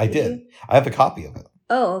Conversation. I did. I have a copy of it.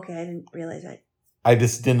 Oh, okay. I didn't realize that. I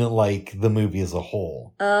just didn't like the movie as a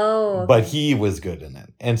whole. Oh, okay. But he was good in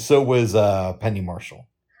it. And so was Penny Marshall.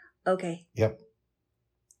 Okay. Yep.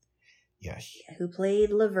 Yeah. Who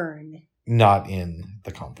played Laverne? Not in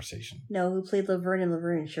The Conversation. No, who played Laverne and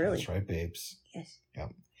Laverne and Shirley? That's right, babes. Yes.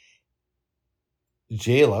 Yep.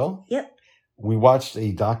 J-Lo. Yep. We watched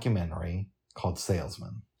a documentary called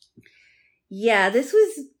Salesman. Yeah, this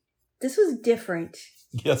was different.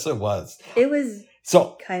 Yes, it was. It was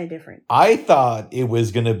kind of different. I thought it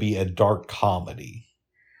was going to be a dark comedy.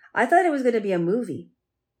 I thought it was going to be a movie.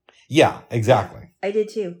 Yeah, exactly. I did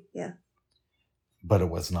too. Yeah. But it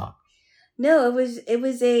was not. No, it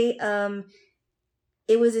was a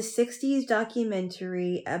 60s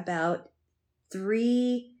documentary about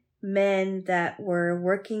 3 men that were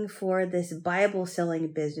working for this Bible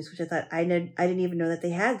selling business, which I thought I didn't even know that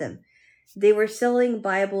they had them. They were selling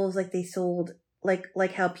Bibles like they sold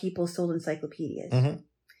like how people sold encyclopedias. Mm-hmm.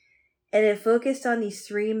 And it focused on these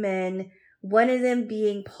 3 men, one of them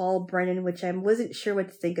being Paul Brennan, which I wasn't sure what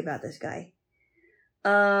to think about this guy.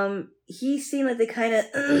 He seemed like the kind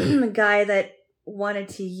of guy that wanted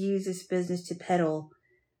to use this business to peddle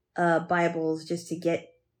Bibles just to get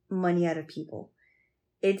money out of people.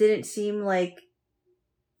 It didn't seem like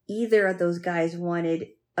either of those guys believed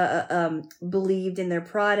in their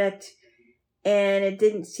product, and it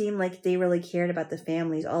didn't seem like they really cared about the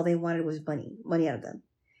families. All they wanted was money out of them.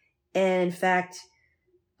 And in fact,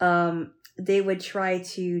 they would try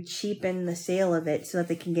to cheapen the sale of it so that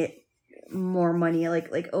they can get more money.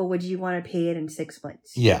 Like, oh, would you want to pay it in 6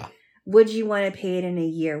 months? Yeah. Would you want to pay it in a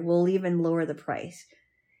year? We'll even lower the price.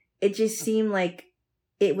 It just seemed like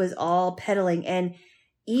it was all peddling. And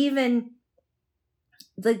even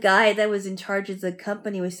the guy that was in charge of the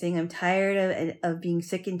company was saying, I'm tired of being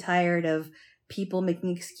sick and tired of people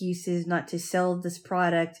making excuses not to sell this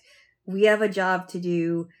product. We have a job to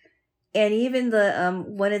do. And even the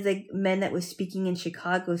one of the men that was speaking in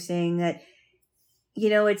Chicago saying that,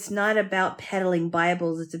 it's not about peddling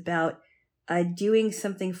Bibles. It's about doing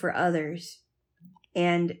something for others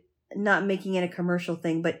and not making it a commercial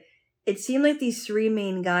thing. But it seemed like these 3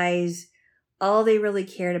 main guys, all they really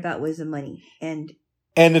cared about was the money. And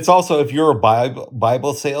it's also, if you're a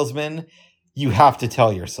Bible salesman, you have to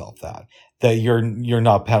tell yourself that you're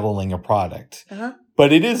not peddling a product. Uh-huh.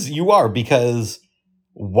 But you are, because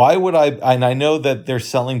why would and I know that their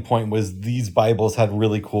selling point was these Bibles had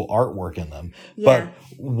really cool artwork in them. Yeah. But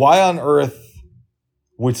why on earth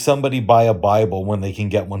would somebody buy a Bible when they can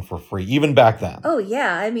get one for free, even back then? Oh,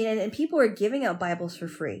 yeah. I mean, and people were giving out Bibles for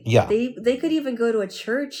free. Yeah. They could even go to a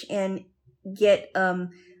church and get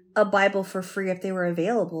a Bible for free if they were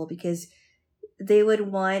available, because they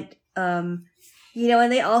would want, and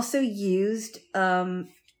they also used the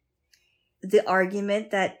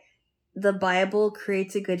argument that the Bible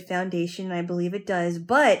creates a good foundation, and I believe it does,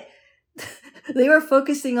 but they were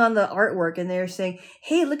focusing on the artwork, and they were saying,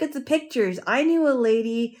 hey, look at the pictures. I knew a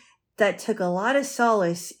lady that took a lot of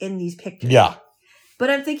solace in these pictures. Yeah. But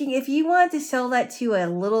I'm thinking, if you wanted to sell that to a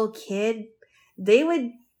little kid, they would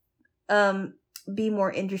be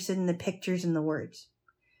more interested in the pictures and the words.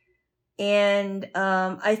 And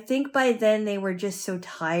I think by then they were just so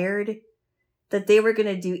tired that they were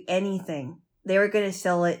going to do anything. They were going to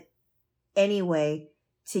sell it anyway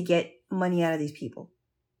to get money out of these people.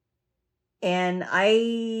 And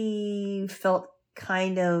I felt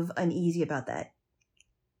kind of uneasy about that.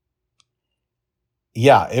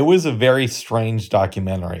 Yeah, it was a very strange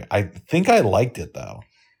documentary. I think I liked it, though.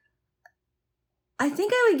 I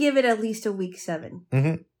think I would give it at least a week 7.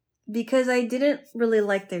 Mm-hmm. Because I didn't really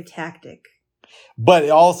like their tactic. But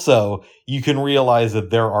also, you can realize that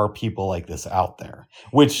there are people like this out there.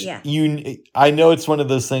 Which, I know it's one of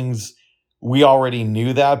those things, we already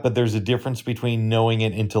knew that, but there's a difference between knowing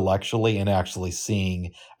it intellectually and actually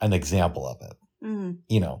seeing an example of it.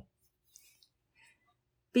 Mm-hmm.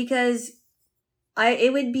 Because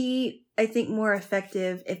it would be I think more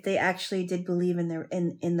effective if they actually did believe in their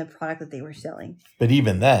in the product that they were selling. But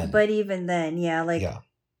even then, yeah, like,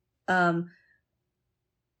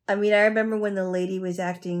 I mean, I remember when the lady was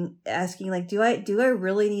asking, like, do I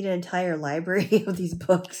really need an entire library of these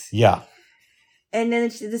books? Yeah. And then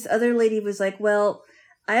this other lady was like, well,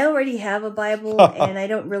 I already have a Bible and I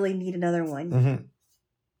don't really need another one. Mm-hmm.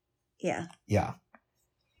 Yeah. Yeah.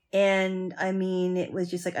 And I mean, it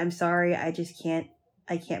was just like, I'm sorry, I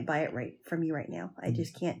can't buy it right from you right now. I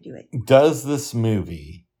just can't do it. Does this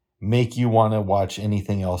movie make you want to watch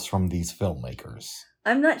anything else from these filmmakers?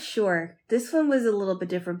 I'm not sure. This one was a little bit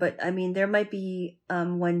different, but I mean, there might be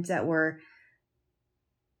ones that were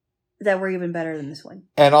even better than this one.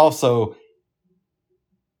 And also,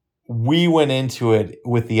 we went into it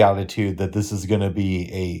with the attitude that this is going to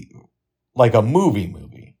be a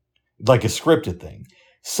movie, like a scripted thing.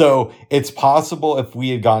 So it's possible if we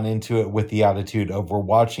had gone into it with the attitude of we're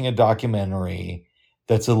watching a documentary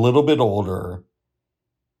that's a little bit older,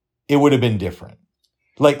 it would have been different.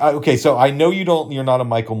 Like, okay, so I know you're not a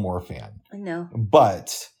Michael Moore fan. I know.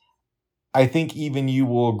 But I think even you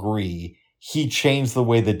will agree he changed the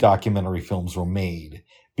way that documentary films were made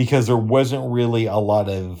because there wasn't really a lot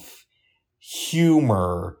of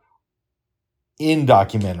humor in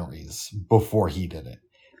documentaries before he did it.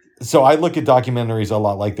 So I look at documentaries a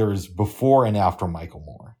lot like there's before and after Michael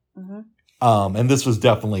Moore. Mm-hmm. And this was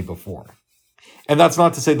definitely before. And that's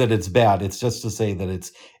not to say that it's bad. It's just to say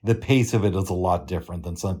that the pace of it is a lot different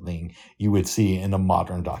than something you would see in a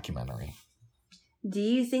modern documentary. Do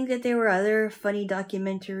you think that there were other funny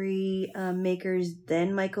documentary makers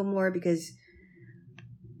than Michael Moore? Because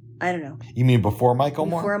I don't know. You mean before Michael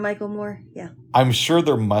Moore? Before Michael Moore, yeah. I'm sure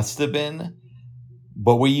there must have been.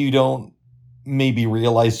 But what you don't maybe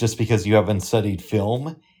realize just because you haven't studied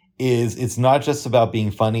film is it's not just about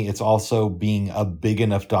being funny. It's also being a big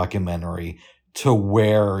enough documentary to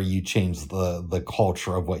where you change the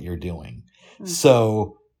culture of what you're doing. Mm-hmm.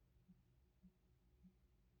 So,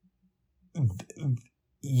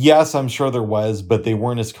 yes, I'm sure there was, but they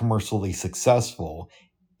weren't as commercially successful.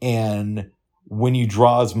 And when you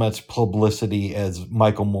draw as much publicity as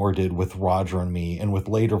Michael Moore did with Roger and Me and with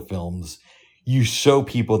later films, you show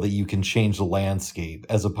people that you can change the landscape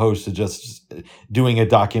as opposed to just doing a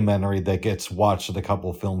documentary that gets watched at a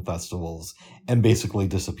couple film festivals and basically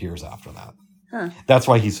disappears after that. Huh. That's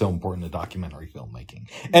why he's so important to documentary filmmaking.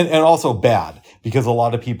 And also bad, because a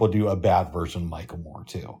lot of people do a bad version of Michael Moore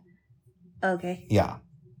too. Okay. Yeah.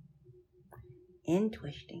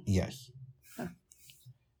 Interesting. Yes. Huh.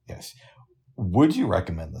 Yes. Would you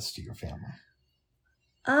recommend this to your family?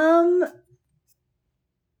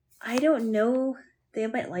 I don't know. They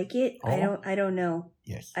might like it. Oh. I don't know.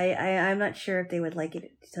 Yes. I'm not sure if they would like it,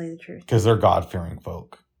 to tell you the truth. Because they're God-fearing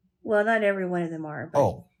folk. Well, not every one of them are. But,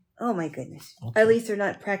 oh my goodness. Okay. At least they're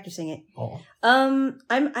not practicing it. Oh.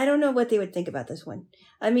 I don't know what they would think about this one.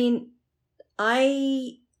 I mean,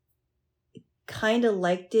 I kind of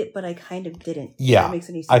liked it, but I kind of didn't. Yeah. That makes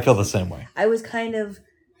any sense. I feel the same way. I mean,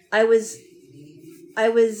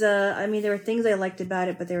 there were things I liked about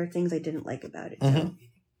it, but there were things I didn't like about it. So. Mm-hmm.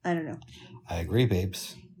 I don't know. I agree,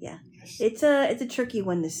 babes. Yeah. Yes. It's a tricky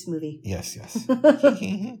one, this movie. Yes.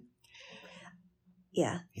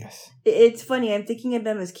 Yeah. Yes. It's funny. I'm thinking of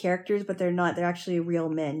them as characters, but they're not. They're actually real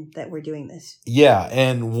men that were doing this. Yeah.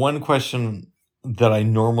 And one question that I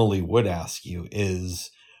normally would ask you is,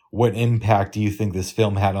 what impact do you think this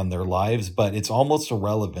film had on their lives? But it's almost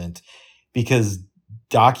irrelevant because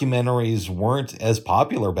documentaries weren't as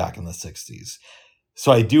popular back in the 60s.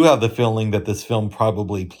 So I do have the feeling that this film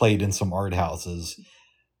probably played in some art houses,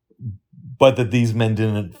 but that these men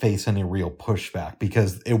didn't face any real pushback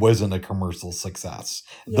because it wasn't a commercial success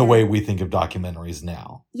the way we think of documentaries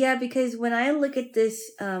now. Yeah, because when I look at this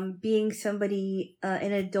being somebody,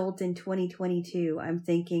 an adult in 2022, I'm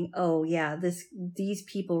thinking, oh yeah, these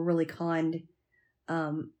people really conned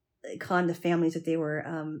the families that they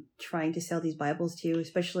were trying to sell these Bibles to,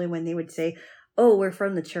 especially when they would say, oh, we're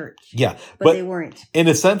from the church. Yeah. But they weren't. In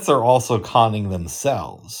a sense, they're also conning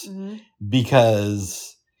themselves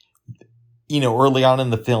because, early on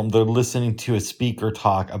in the film, they're listening to a speaker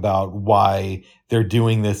talk about why they're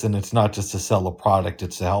doing this. And it's not just to sell a product,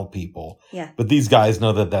 it's to help people. Yeah. But these guys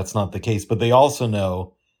know that that's not the case. But they also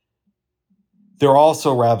know they're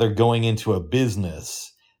also rather going into a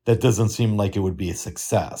business that doesn't seem like it would be a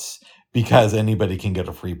success because anybody can get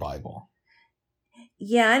a free Bible.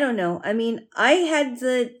 Yeah, I don't know. I mean, I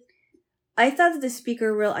thought that the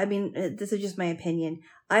speaker this is just my opinion.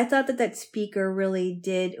 I thought that speaker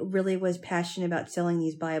really was passionate about selling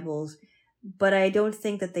these Bibles. but I don't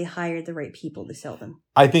think that they hired the right people to sell them.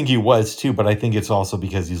 I think he was too, but I think it's also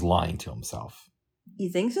because he's lying to himself. You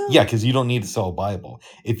think so? Yeah, because you don't need to sell a Bible.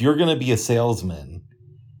 If you're going to be a salesman,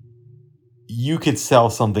 you could sell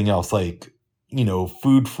something else like,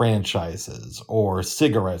 food franchises or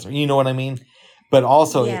cigarettes, or you know what I mean? But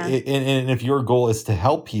also, and if your goal is to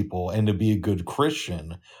help people and to be a good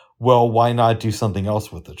Christian, well, why not do something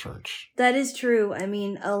else with the church? That is true. I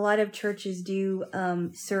mean, a lot of churches do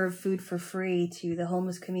serve food for free to the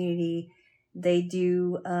homeless community. They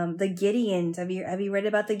do. The Gideons. Have you read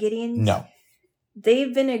about the Gideons? No.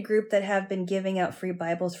 They've been a group that have been giving out free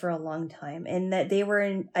Bibles for a long time, and that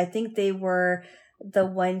I think they were the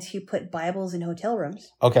ones who put Bibles in hotel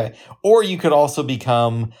rooms. Okay. Or you could also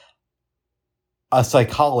become a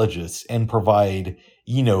psychologist and provide,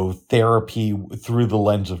 therapy through the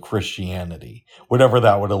lens of Christianity, whatever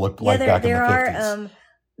that would have looked like back in the 50s.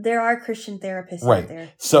 There are Christian therapists out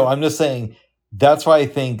there. So I'm just saying, that's why I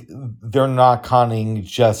think they're not conning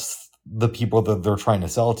just the people that they're trying to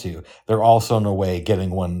sell to. They're also, in a way,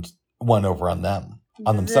 getting one over on them,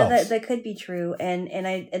 on themselves. That could be true, and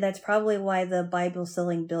that's probably why the Bible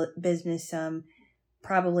selling business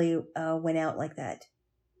probably went out like that.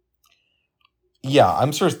 Yeah,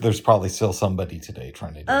 I'm sure there's probably still somebody today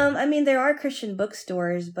trying to do it. I mean, there are Christian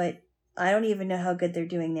bookstores, but I don't even know how good they're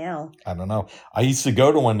doing now. I don't know. I used to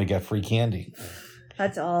go to one to get free candy.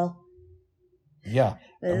 That's all. Yeah.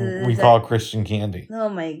 We call it Christian candy. Oh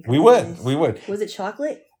my goodness. We would. Was it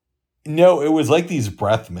chocolate? No, it was like these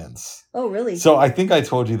breath mints. Oh, really? So I think I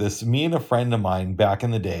told you this. Me and a friend of mine back in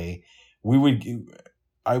the day, like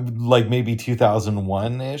maybe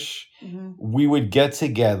 2001-ish, we would get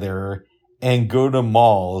together and go to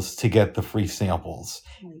malls to get the free samples.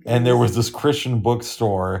 Oh, and there was this Christian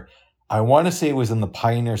bookstore, I want to say it was in the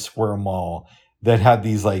Pioneer Square Mall, that had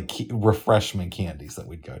these like refreshment candies that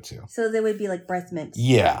we'd go to. So they would be like breath mints.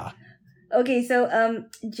 Yeah. Okay, so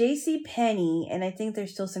JCPenney, and I think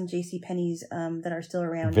there's still some JCPenney's that are still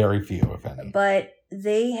around. Very few, if any. But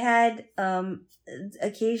they had,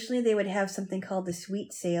 occasionally they would have something called the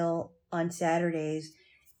Sweet Sale on Saturdays.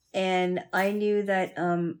 And I knew that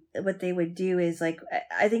what they would do is like,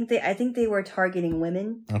 I think they were targeting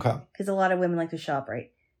women. Okay. Because a lot of women like to shop, right?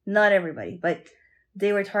 Not everybody, but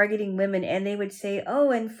they were targeting women, and they would say,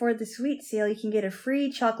 "Oh, and for the Sweet Sale, you can get a free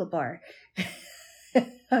chocolate bar."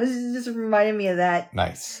 I was just reminding me of that.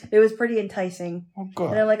 Nice. It was pretty enticing. Oh,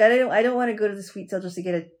 good. And I'm like, I don't want to go to the Sweet Sale just to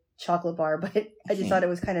get a chocolate bar, but I just thought it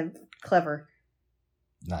was kind of clever.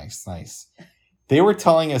 Nice. They were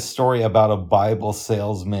telling a story about a Bible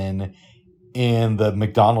salesman in the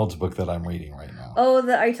McDonald's book that I'm reading right now. Oh,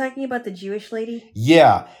 are you talking about the Jewish lady?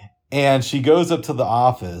 Yeah. And she goes up to the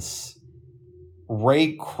office.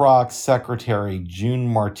 Ray Kroc's secretary, June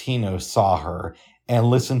Martino, saw her and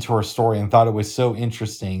listened to her story and thought it was so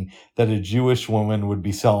interesting that a Jewish woman would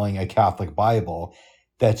be selling a Catholic Bible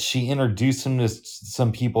that she introduced him to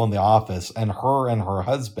some people in the office, and her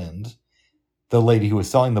husband, the lady who was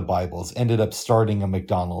selling the Bibles, ended up starting a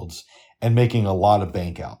McDonald's and making a lot of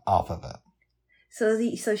bank off of it.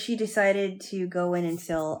 So she decided to go in and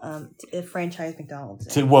sell a franchise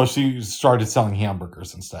McDonald's. She started selling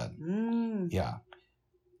hamburgers instead. Yeah.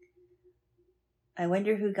 I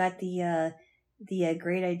wonder who got the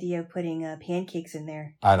great idea of putting pancakes in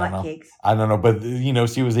there. I don't know. Cakes. I don't know, but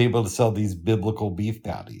she was able to sell these biblical beef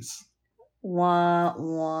patties. Wah,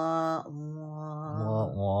 wah, wah. Wah,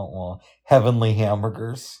 wah, wah. Heavenly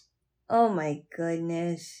hamburgers. Oh my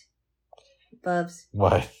goodness. Bubs.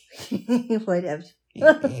 What? Whatever.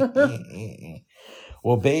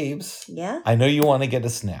 Well, babes. Yeah? I know you want to get a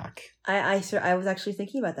snack. I was actually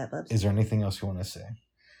thinking about that, Bubs. Is there anything else you want to say?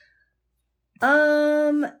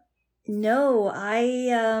 No,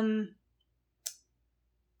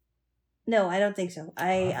 no, I don't think so.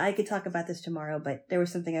 I could talk about this tomorrow, but there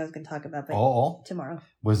was something I was going to talk about, but tomorrow.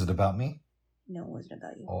 Was it about me? No, it wasn't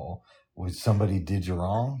about you. Oh, was somebody did you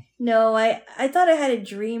wrong? No, I thought I had a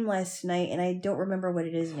dream last night, and I don't remember what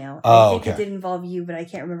it is now. Oh, I think it did involve you, but I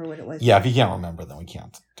can't remember what it was. Yeah, if you can't remember, then we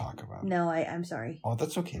can't talk about it. No, I'm sorry. Oh,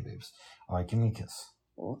 that's okay, babes. All right, give me a kiss.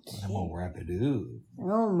 Okay. And we'll wrap it up.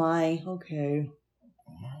 Oh my. Okay.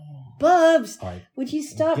 Bubs, right. Would you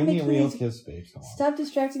stop Give me a real kiss, babe. Stop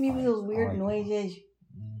distracting me with those weird noises.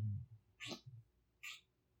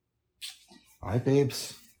 All right,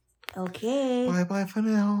 babes. Okay. Bye-bye for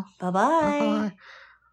now. Bye-bye. Bye-bye.